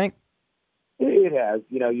 wouldn't you think? It has.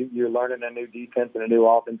 You're learning a new defense and a new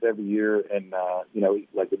offense every year, and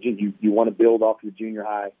you want to build off your junior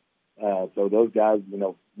high. So those guys,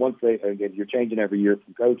 once you're changing every year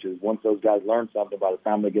from coaches. Once those guys learn something, by the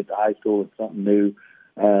time they get to high school, it's something new.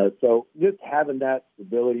 So just having that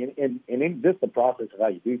stability and in just the process of how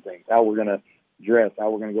you do things, how we're going to dress, how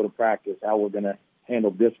we're going to go to practice, how we're going to handle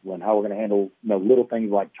discipline, how we're going to handle little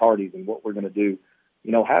things like tardies and what we're going to do.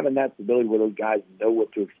 Having that stability where those guys know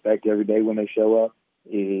what to expect every day when they show up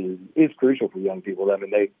is crucial for young people. I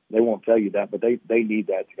mean, they won't tell you that, but they need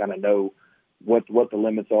that to kind of know what the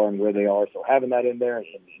limits are and where they are. So having that in there and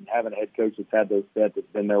having a head coach that's had those sets, that's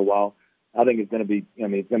been there a while, I think it's going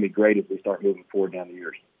to be great if we start moving forward down the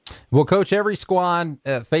years. Well, Coach, every squad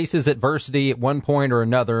faces adversity at one point or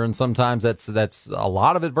another, and sometimes that's a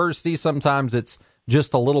lot of adversity. Sometimes it's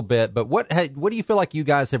just a little bit. But what do you feel like you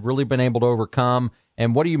guys have really been able to overcome,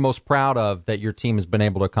 and what are you most proud of that your team has been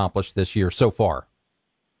able to accomplish this year so far?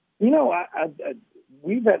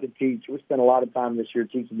 We've had to teach. We spent a lot of time this year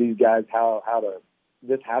teaching these guys how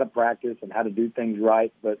to practice and how to do things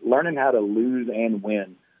right. But learning how to lose and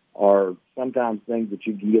win are sometimes things that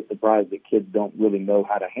you can get surprised that kids don't really know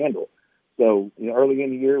how to handle. So early in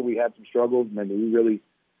the year, we had some struggles. Maybe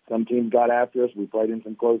some teams got after us. We played in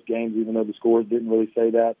some close games, even though the scores didn't really say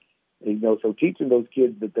that. So teaching those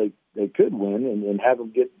kids that they could win and have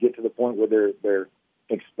them get to the point where they're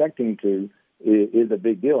expecting to is a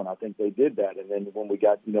big deal. And I think they did that. And then when we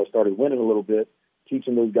got started winning a little bit,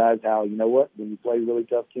 teaching those guys how, you know what, when you play really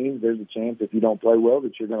tough teams, there's a chance if you don't play well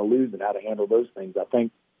that you're going to lose, and how to handle those things. I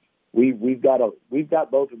think we've got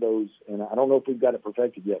both of those, and I don't know if we've got it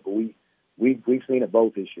perfected yet, but we've seen it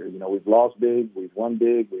both this year. You know, we've lost big, we've won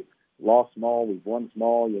big, we've lost small, we've won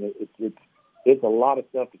small. You know, it's a lot of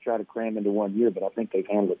stuff to try to cram into 1 year, but I think they've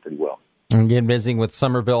handled it pretty well. Again, visiting with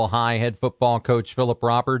Somerville High head football coach Philip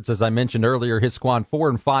Roberts. As I mentioned earlier, his squad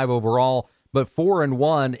 4-5 overall, but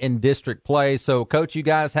 4-1 in district play. So, Coach, you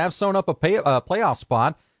guys have sewn up a playoff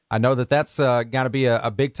spot. I know that's got to be a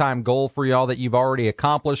big-time goal for y'all that you've already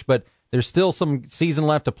accomplished, but there's still some season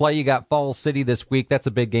left to play. You got Falls City this week. That's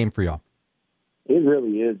a big game for y'all. It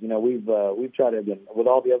really is. You know, we've tried to, again, with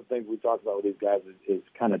all the other things we talked about with these guys, is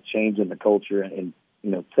kind of changing the culture and,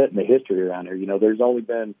 you know, setting the history around here. You know, there's only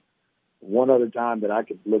been one other time that I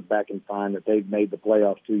could look back and find that they've made the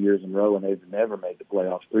playoffs 2 years in a row, and they've never made the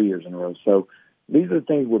playoffs 3 years in a row. So these are the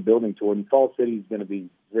things we're building toward, and Falls City is going to be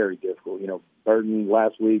very difficult. You know, Burton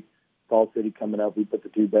last week, Falls City coming up. We put the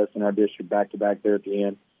two best in our district back-to-back there at the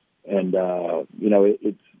end. And, you know,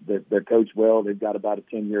 they're coached well. They've got about a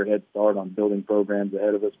 10-year head start on building programs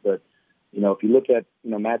ahead of us. But, you know, if you look at,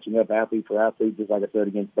 you know, matching up athlete for athlete, just like I said,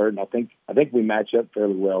 against Burton, I think we match up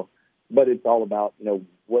fairly well. But it's all about, you know,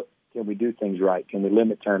 what can we do things right? Can we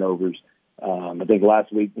limit turnovers? I think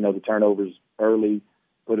last week, you know, the turnovers early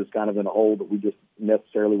put us kind of in a hole that we just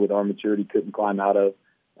necessarily with our maturity couldn't climb out of.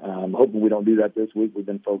 Hoping we don't do that this week. We've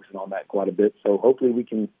been focusing on that quite a bit. So hopefully we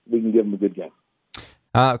can give them a good game.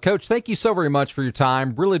 Coach, thank you so very much for your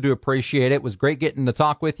time. Really do appreciate it. It was great getting to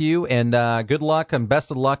talk with you, and good luck and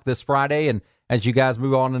best of luck this Friday and as you guys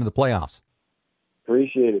move on into the playoffs.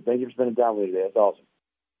 Appreciate it. Thank you for spending time with me today. That's awesome.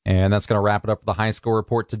 And that's going to wrap it up for the High School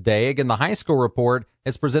Report today. Again, the High School Report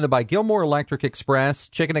is presented by Gilmore Electric Express,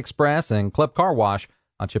 Chicken Express, and Club Car Wash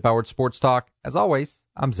on Chip Howard Sports Talk. As always,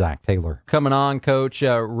 I'm Zach Taylor. Coming on, Coach,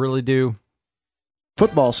 really do.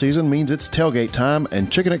 Football season means it's tailgate time,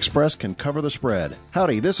 and Chicken Express can cover the spread.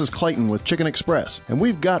 Howdy, this is Clayton with Chicken Express, and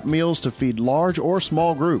we've got meals to feed large or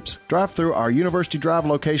small groups. Drive through our University Drive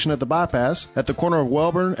location at the Bypass, at the corner of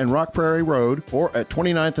Welborn and Rock Prairie Road, or at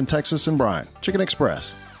 29th and Texas and Bryan. Chicken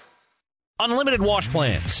Express. Unlimited wash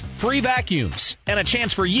plans, free vacuums, and a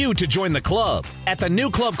chance for you to join the club at the new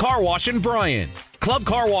Club Car Wash in Bryan. Club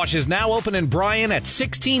Car Wash is now open in Bryan at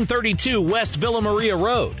 1632 West Villa Maria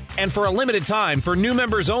Road. And for a limited time, for new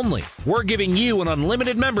members only, we're giving you an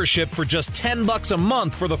unlimited membership for just $10 a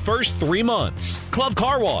month for the first 3 months. Club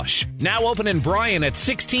Car Wash, now open in Bryan at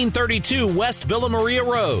 1632 West Villa Maria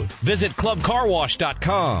Road. Visit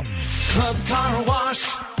clubcarwash.com. Club Car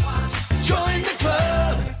Wash, join the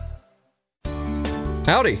club.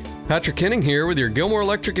 Howdy, Patrick Kenning here with your Gilmore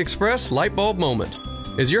Electric Express light bulb moment.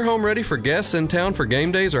 Is your home ready for guests in town for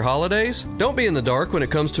game days or holidays? Don't be in the dark when it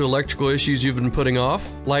comes to electrical issues you've been putting off,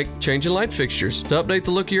 like changing light fixtures to update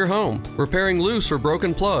the look of your home, repairing loose or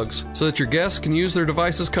broken plugs so that your guests can use their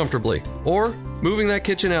devices comfortably, or moving that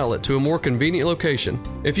kitchen outlet to a more convenient location.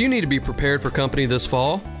 If you need to be prepared for company this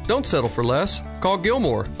fall, don't settle for less. Call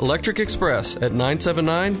Gilmore Electric Express at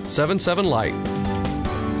 979-77-LIGHT.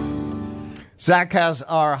 Zach has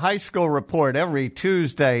our high school report every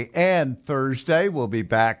Tuesday and Thursday. We'll be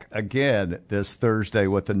back again this Thursday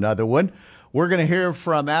with another one. We're going to hear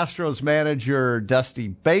from Astros manager Dusty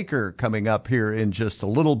Baker coming up here in just a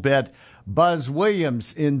little bit. Buzz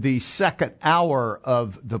Williams in the second hour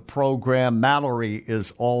of the program. Mallory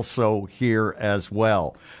is also here as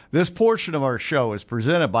well. This portion of our show is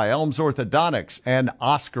presented by Elms Orthodontics and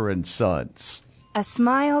Oscar & Sons. A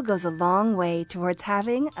smile goes a long way towards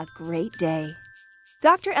having a great day.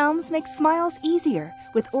 Dr. Elms makes smiles easier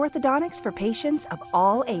with orthodontics for patients of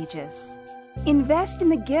all ages. Invest in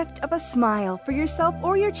the gift of a smile for yourself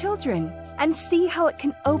or your children and see how it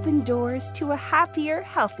can open doors to a happier,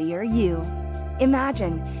 healthier you.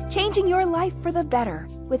 Imagine changing your life for the better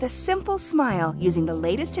with a simple smile using the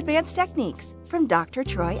latest advanced techniques from Dr.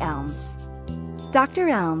 Troy Elms.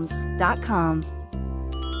 drelms.com.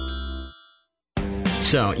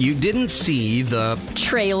 So, you didn't see the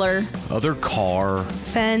trailer, other car,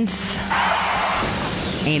 fence,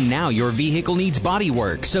 and now your vehicle needs body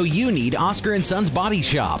work, so you need Oscar & Sons Body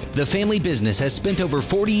Shop. The family business has spent over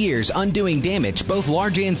 40 years undoing damage, both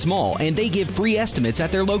large and small, and they give free estimates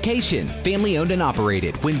at their location. Family owned and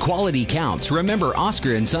operated. When quality counts, remember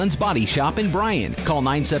Oscar & Sons Body Shop in Bryan. Call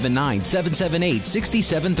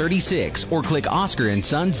 979-778-6736 or click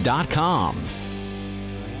OscarandSons.com.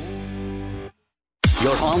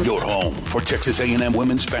 Your home for Texas A&M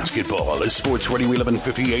women's basketball is Sports Radio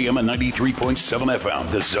 1150 AM and 93.7 FM.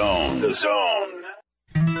 The Zone. The Zone.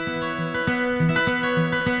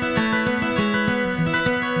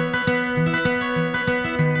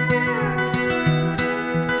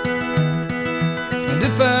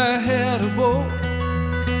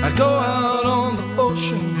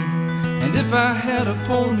 if I had a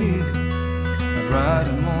pony, I'd ride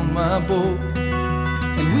him on my boat.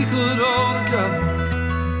 And we could all together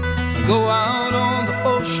go out on the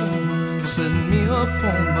ocean, set me up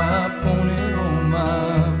on my pony, on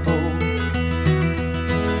my boat.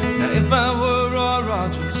 Now if I were Roy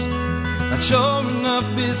Rogers, I'd sure enough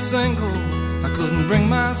be single. I couldn't bring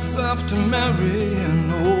myself to marry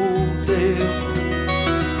an old Dale.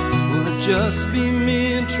 Will it just be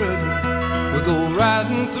me and Trevor? We'll go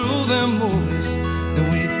riding through them movies,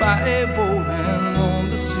 then we'd buy a boat and on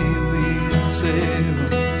the sea we'd sail.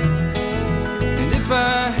 And if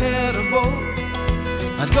I had a boat,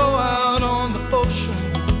 I'd go out on the ocean.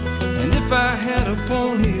 And if I had a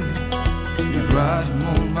pony, I'd ride him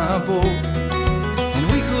on my boat. And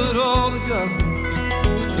we could all together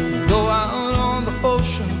go out on the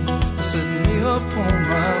ocean, set me up on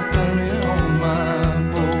my pony, on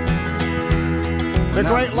my boat. The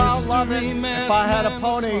great Lyle Lovett, If I Had a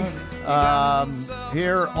Pony,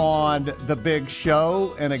 here on The Big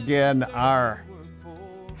Show. And again, our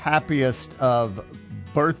happiest of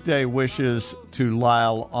birthday wishes to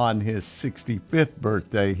Lyle on his 65th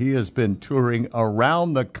birthday. He has been touring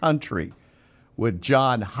around the country with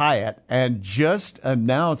John Hyatt and just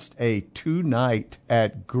announced a 2-night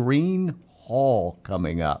at Green Hall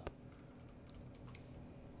coming up.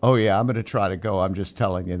 Oh, yeah, I'm going to try to go. I'm just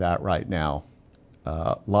telling you that right now.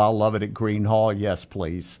 Lyle Lovett at Green Hall, yes,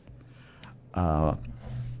 please. That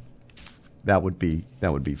would be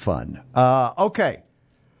fun. Okay,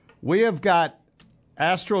 we have got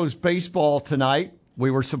Astros baseball tonight.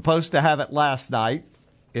 We were supposed to have it last night.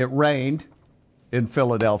 It rained in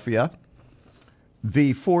Philadelphia.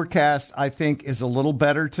 The forecast, I think, is a little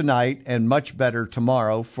better tonight and much better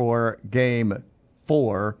tomorrow for Game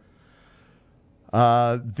 4.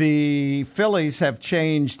 The Phillies have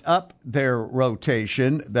changed up their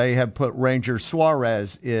rotation. They have put Ranger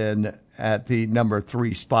Suarez in at the number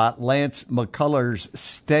 3 spot. Lance McCullers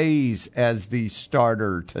stays as the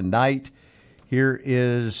starter tonight. Here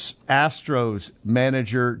is Astros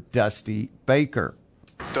manager Dusty Baker.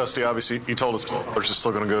 Dusty, obviously, you told us Bullers is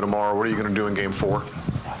still going to go tomorrow. What are you going to do in Game 4?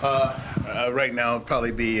 Right now, it'll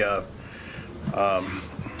probably be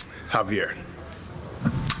Javier.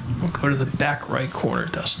 We'll go to the back right corner,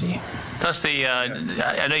 Dusty. Dusty,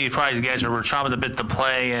 I know you guys were chomping a bit to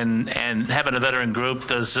play, and having a veteran group,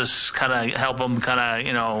 does this kind of help them get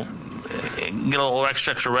a little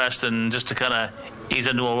extra rest and just to kind of ease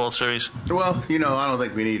into a World Series? Well, I don't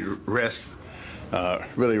think we need rest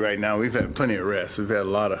really right now. We've had plenty of rest. We've had a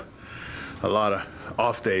lot of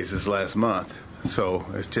off days this last month, so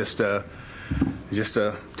it's just a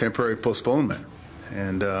temporary postponement.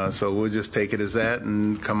 And so we'll just take it as that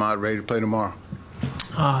and come out ready to play tomorrow.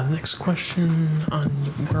 Next question on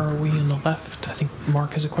where are we on the left? I think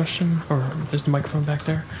Mark has a question, or is the microphone back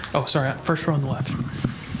there? Oh, sorry, first row on the left.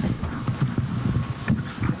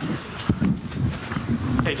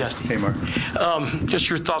 Hey, Dusty. Hey, Mark. Just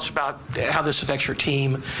your thoughts about how this affects your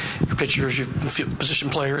team, your pitchers, your position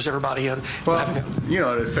players, everybody. Well,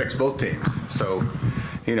 it affects both teams. So,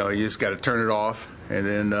 you just got to turn it off and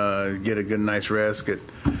then get a good, nice rest.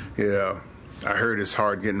 I heard it's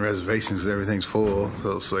hard getting reservations. Everything's full.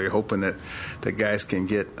 So you're hoping that guys can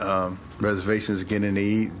get reservations to get in to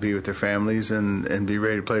eat, be with their families, and be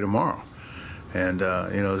ready to play tomorrow. And,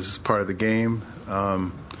 this is part of the game.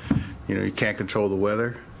 You can't control the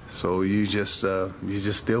weather, so you just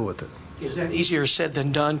deal with it. Is that easier said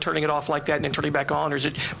than done, turning it off like that and then turning it back on, or is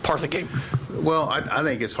it part of the game? Well, I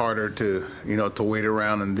think it's harder to wait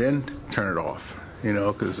around and then turn it off,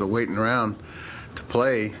 because waiting around to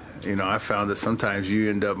play, I found that sometimes you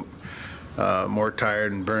end up more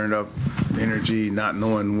tired and burning up energy not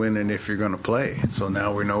knowing when and if you're going to play. So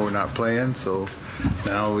now we know we're not playing, so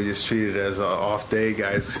now we just treat it as an off day.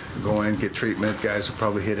 Guys go in, get treatment. Guys will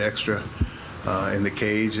probably hit extra in the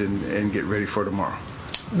cage and get ready for tomorrow.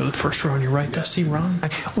 The first row on your right, Dusty. Ron?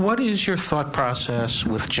 What is your thought process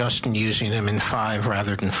with Justin using him in 5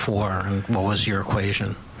 rather than 4, and what was your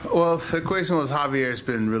equation? Well, the equation was Javier's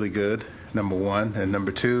been really good, number one. And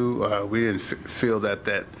number two, we didn't feel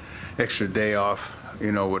that extra day off,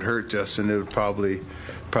 would hurt Justin. It would probably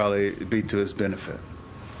be to his benefit.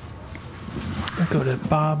 Go to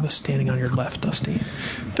Bob, standing on your left, Dusty.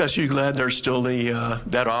 Dusty, you glad there's still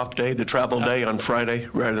that off day, the travel day on Friday,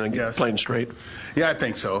 rather than playing straight? Yeah, I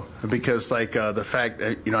think so. Because the fact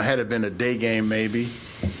that, had it been a day game, maybe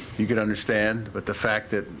you could understand. But the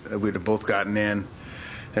fact that we'd have both gotten in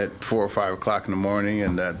at 4 or 5 o'clock in the morning,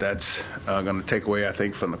 and that's going to take away, I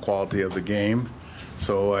think, from the quality of the game.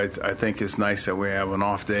 So I think it's nice that we have an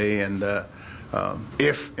off day, and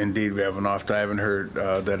if indeed we have an off day, I haven't heard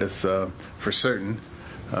that it's for certain,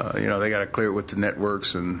 they got to clear it with the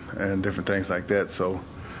networks and different things like that. So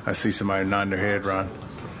I see somebody nodding their head, Ron.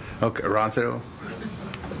 Okay, Ron said, oh.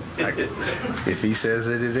 If he says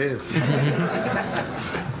it, it is.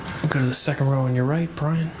 We'll go to the second row on your right,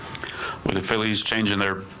 Brian. With the Phillies changing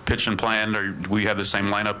their pitching plan, or we have the same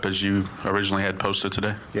lineup as you originally had posted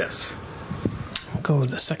today? Yes. We'll go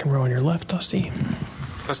to the second row on your left, Dusty.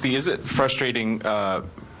 Dusty, is it frustrating,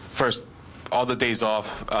 first, all the days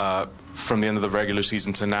off from the end of the regular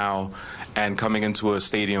season to now, and coming into a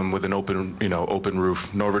stadium with an open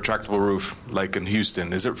roof, no retractable roof like in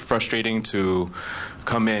Houston? Is it frustrating to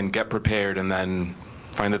come in, get prepared, and then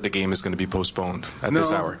find that the game is going to be postponed at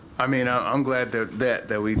this hour? I mean, I'm glad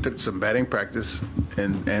that we took some batting practice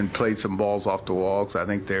and played some balls off the wall, because I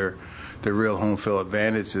think their real home field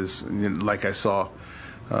advantage is, like I saw,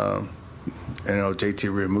 JT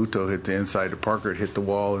Realmuto hit the inside of Parker, it hit the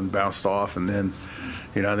wall and bounced off, and then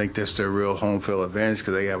I think that's their real home field advantage,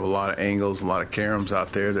 because they have a lot of angles, a lot of caroms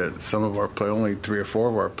out there that some of our only 3 or 4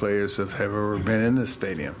 of our players have ever been in this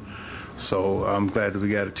stadium. So I'm glad that we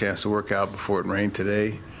got a chance to work out before it rained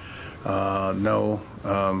today.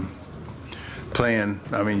 Playing,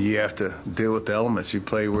 I mean, you have to deal with the elements. You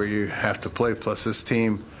play where you have to play. Plus, this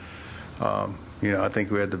team, I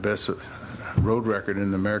think we had the best road record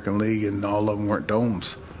in the American League, and all of them weren't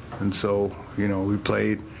domes. And so, we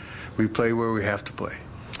played where we have to play.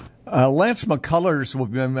 Lance McCullers will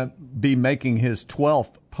be making his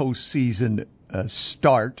 12th postseason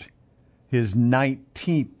start, his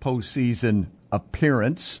 19th postseason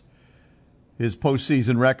appearance. His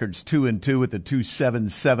postseason record's 2-2 with a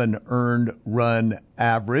 .277 earned run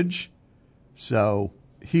average, so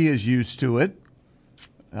he is used to it.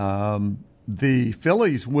 The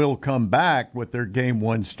Phillies will come back with their Game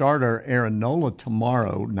 1 starter, Aaron Nola,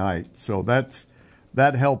 tomorrow night, so that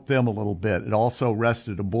helped them a little bit. It also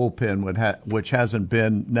rested a bullpen, which hasn't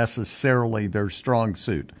been necessarily their strong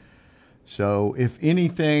suit. So if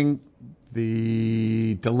anything,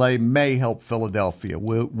 the delay may help Philadelphia.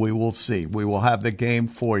 We will see. We will have the game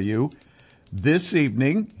for you this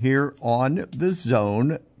evening here on The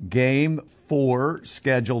Zone. Game 4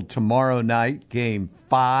 scheduled tomorrow night. Game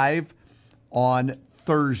 5 on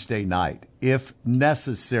Thursday night. If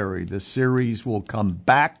necessary, the series will come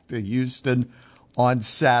back to Houston on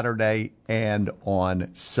Saturday and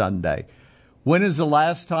on Sunday. When is the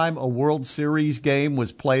last time a World Series game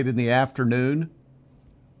was played in the afternoon?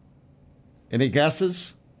 Any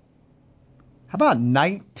guesses? How about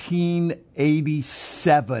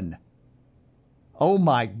 1987? Oh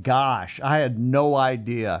my gosh, I had no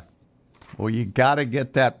idea. Well, you got to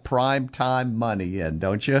get that prime time money in,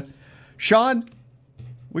 don't you? Sean,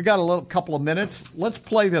 we got a couple of minutes. Let's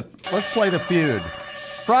play the feud.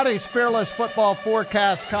 Friday's Fearless Football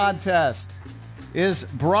Forecast Contest is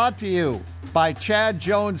brought to you by Chad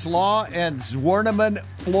Jones Law and Zwerneman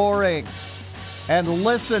Flooring. And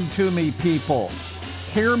listen to me, people.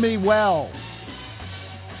 Hear me well.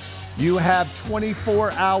 You have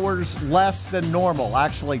 24 hours less than normal.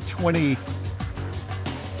 Actually,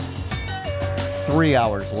 23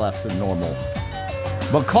 hours less than normal.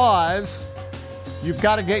 Because you've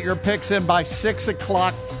got to get your picks in by 6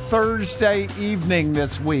 o'clock Thursday evening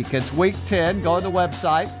this week. It's week 10. Go to the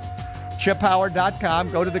website,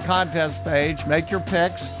 chiphoward.com. Go to the contest page. Make your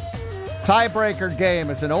picks. Tiebreaker game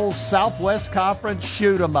is an old Southwest Conference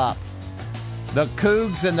shoot-'em-up. The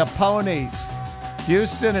Cougs and the Ponies.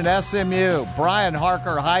 Houston and SMU. Bryan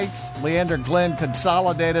Harker Heights. Leander Glenn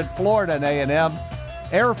Consolidated. Florida and A&M.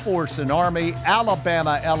 Air Force and Army.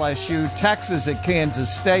 Alabama, LSU. Texas at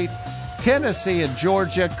Kansas State. Tennessee and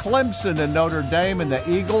Georgia, Clemson and Notre Dame, and the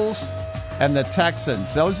Eagles and the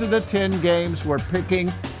Texans. Those are the 10 games we're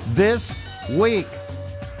picking this week.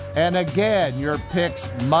 And again, your picks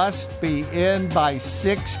must be in by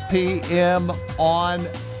 6 p.m. on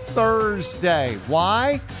Thursday.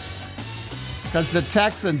 Why? Because the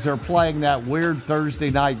Texans are playing that weird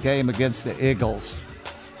Thursday night game against the Eagles.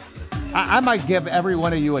 I might give every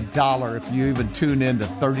one of you $1 if you even tune in to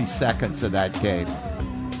 30 seconds of that game.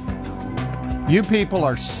 You people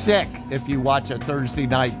are sick if you watch a Thursday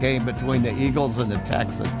night game between the Eagles and the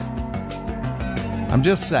Texans. I'm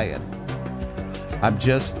just saying.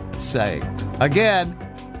 Again,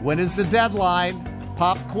 when is the deadline?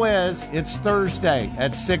 Pop quiz. It's Thursday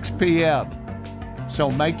at 6 p.m. So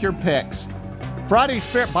make your picks. Friday's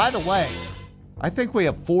Fair. By the way, I think we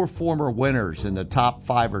have 4 former winners in the top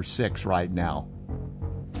 5 or 6 right now.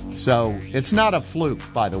 So it's not a fluke,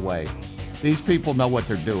 by the way. These people know what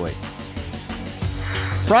they're doing.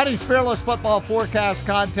 Friday's Fearless Football Forecast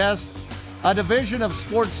Contest, a division of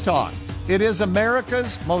Sports Talk. It is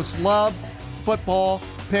America's most loved football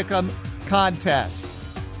pick'em contest.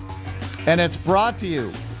 And it's brought to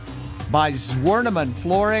you by Zwerneman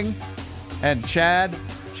Flooring and Chad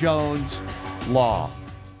Jones Law.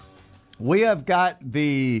 We have got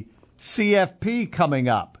the CFP coming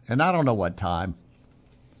up, and I don't know what time.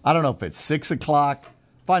 I don't know if it's 6 o'clock.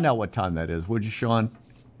 Find out what time that is, would you, Sean,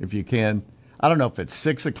 if you can? I don't know if it's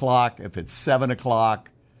 6 o'clock, if it's 7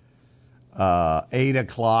 o'clock, 8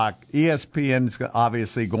 o'clock. ESPN's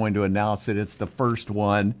obviously going to announce it. It's the first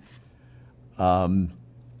one. I'm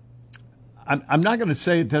not going to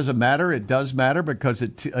say it doesn't matter. It does matter because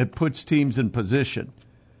it puts teams in position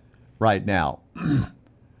right now.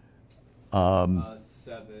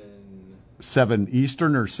 7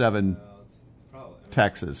 Eastern or 7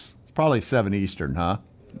 Texas? It's probably 7 Eastern, huh?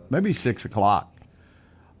 Maybe 6 o'clock.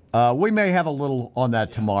 We may have a little on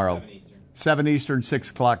that tomorrow. 7 Eastern, 6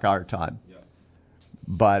 o'clock our time.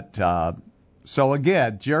 But so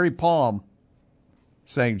again, Jerry Palm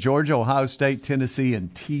saying Georgia, Ohio State, Tennessee,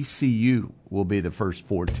 and TCU will be the first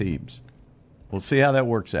 4 teams. We'll see how that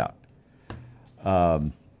works out.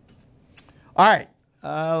 All right,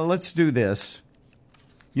 let's do this.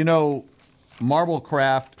 You know,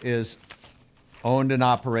 Marblecraft is owned and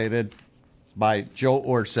operated by Joe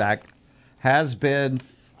Orsak. Has been,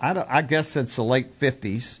 I guess, since the late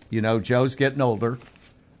 50s. You know, Joe's getting older,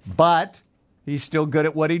 but he's still good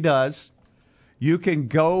at what he does. You can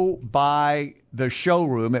go by the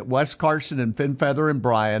showroom at West Carson and Finfeather and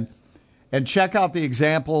Bryan and check out the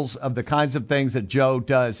examples of the kinds of things that Joe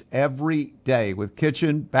does every day with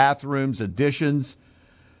kitchen, bathrooms, additions.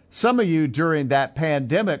 Some of you during that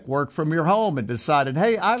pandemic worked from your home and decided,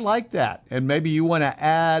 hey, I like that. And maybe you want to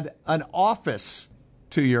add an office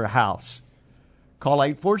to your house. Call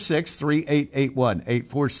 846-3881,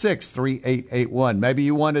 846-3881. Maybe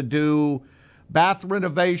you want to do bath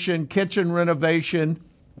renovation, kitchen renovation.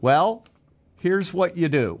 Well, here's what you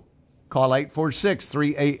do. Call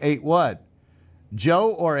 846-3881.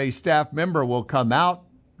 Joe or a staff member will come out,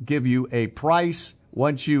 give you a price.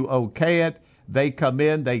 Once you okay it, they come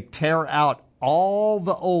in, they tear out all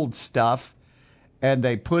the old stuff, and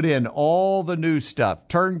they put in all the new stuff.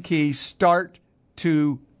 Turnkey, start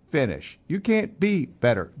to finish. You can't be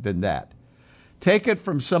better than that. Take it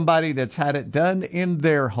from somebody that's had it done in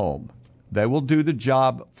their home. They will do the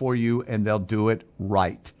job for you, and they'll do it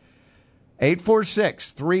right.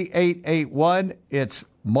 846-3881. It's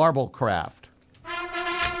Marblecraft.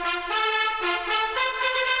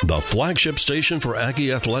 The flagship station for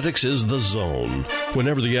Aggie Athletics is The Zone.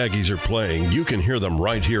 Whenever the Aggies are playing, you can hear them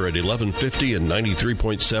right here at 1150 and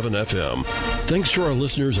 93.7 FM. Thanks to our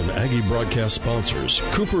listeners and Aggie broadcast sponsors,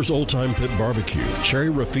 Cooper's Old Time Pit Barbecue, Cherry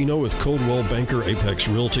Ruffino with Coldwell Banker Apex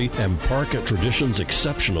Realty, and Park at Traditions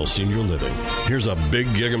Exceptional Senior Living. Here's a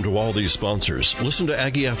big gig-em to all these sponsors. Listen to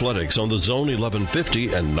Aggie Athletics on The Zone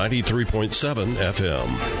 1150 and 93.7 FM.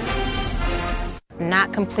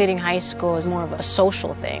 Not completing high school is more of a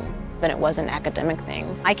social thing than it was an academic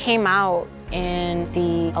thing. I came out in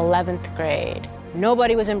the 11th grade.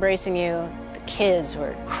 Nobody was embracing you. The kids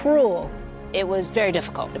were cruel. It was very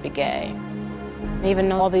difficult to be gay. Even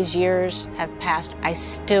though all these years have passed, I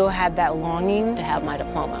still had that longing to have my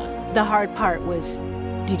diploma. The hard part was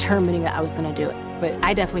determining that I was going to do it, but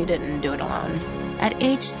I definitely didn't do it alone. At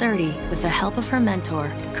age 30, with the help of her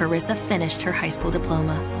mentor, Carissa finished her high school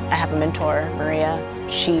diploma. I have a mentor, Maria.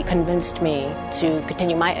 She convinced me to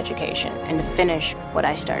continue my education and to finish what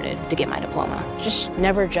I started to get my diploma. Just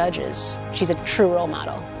never judges. She's a true role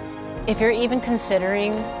model. If you're even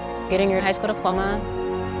considering getting your high school diploma,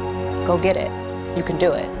 go get it. You can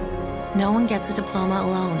do it. No one gets a diploma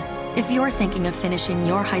alone. If you're thinking of finishing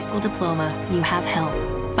your high school diploma, you have help.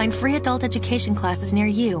 Find free adult education classes near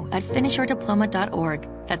you at finishyourdiploma.org.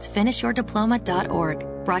 That's finishyourdiploma.org.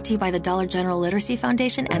 Brought to you by the Dollar General Literacy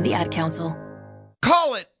Foundation and the Ad Council.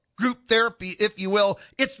 Call it group therapy, if you will.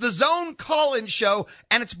 It's the Zone Call-In Show,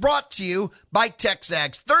 and it's brought to you by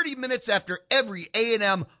Texags. 30 minutes after every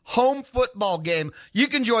A&M home football game, you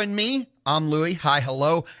can join me. I'm Louie. Hi,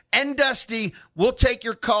 hello. And Dusty. We'll take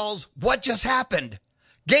your calls. What just happened?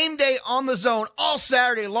 Game day on the Zone all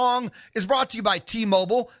Saturday long is brought to you by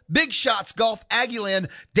T-Mobile, Big Shots Golf,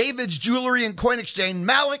 Aggieland, David's Jewelry and Coin Exchange,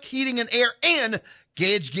 Malik Heating and Air, and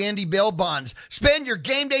Gage Gandy Bail Bonds. Spend your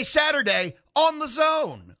game day Saturday on the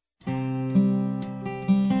Zone.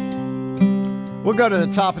 We'll go to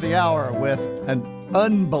the top of the hour with an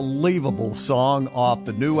unbelievable song off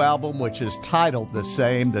the new album, which is titled the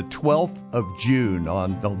same, the 12th of June,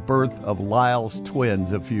 on the birth of Lyle's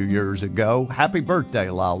twins a few years ago. Happy birthday,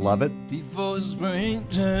 Lyle Lovett. Before spring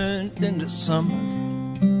turned into summer,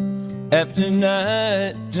 after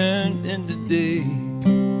night turned into day,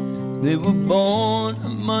 they were born a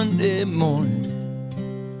Monday morning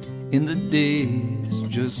in the days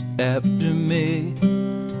just after May.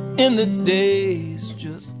 In the days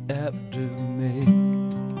just after May.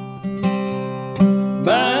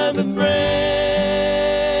 By the branch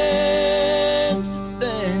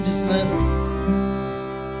stand your center.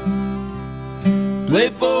 Play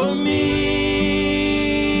for me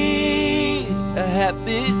a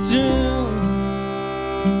happy tune.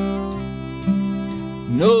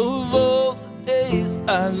 Know of all the days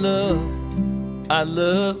I love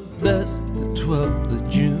best the 12th of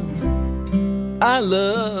June. I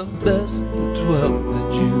love best the 12th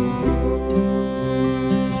of June.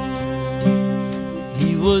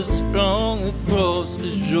 He was strong across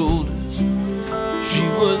his shoulders. She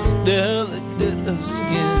was delicate of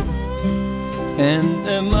skin. And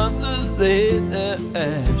their mothers laid their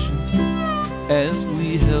ashes as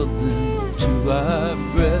we held them to our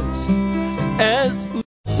breasts.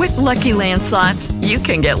 With Lucky Land Slots, you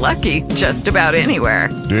can get lucky just about anywhere.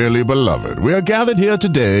 Dearly beloved, we are gathered here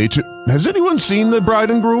today to... Has anyone seen the bride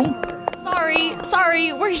and groom?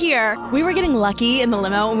 Sorry, we're here. We were getting lucky in the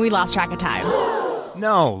limo and we lost track of time.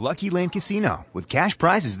 No, Lucky Land Casino, with cash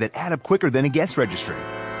prizes that add up quicker than a guest registry.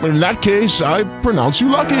 In that case, I pronounce you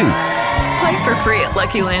lucky. Play for free at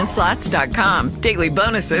LuckyLandSlots.com. Daily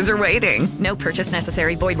bonuses are waiting. No purchase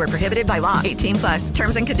necessary. Void where prohibited by law. 18+.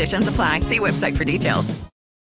 Terms and conditions apply. See website for details.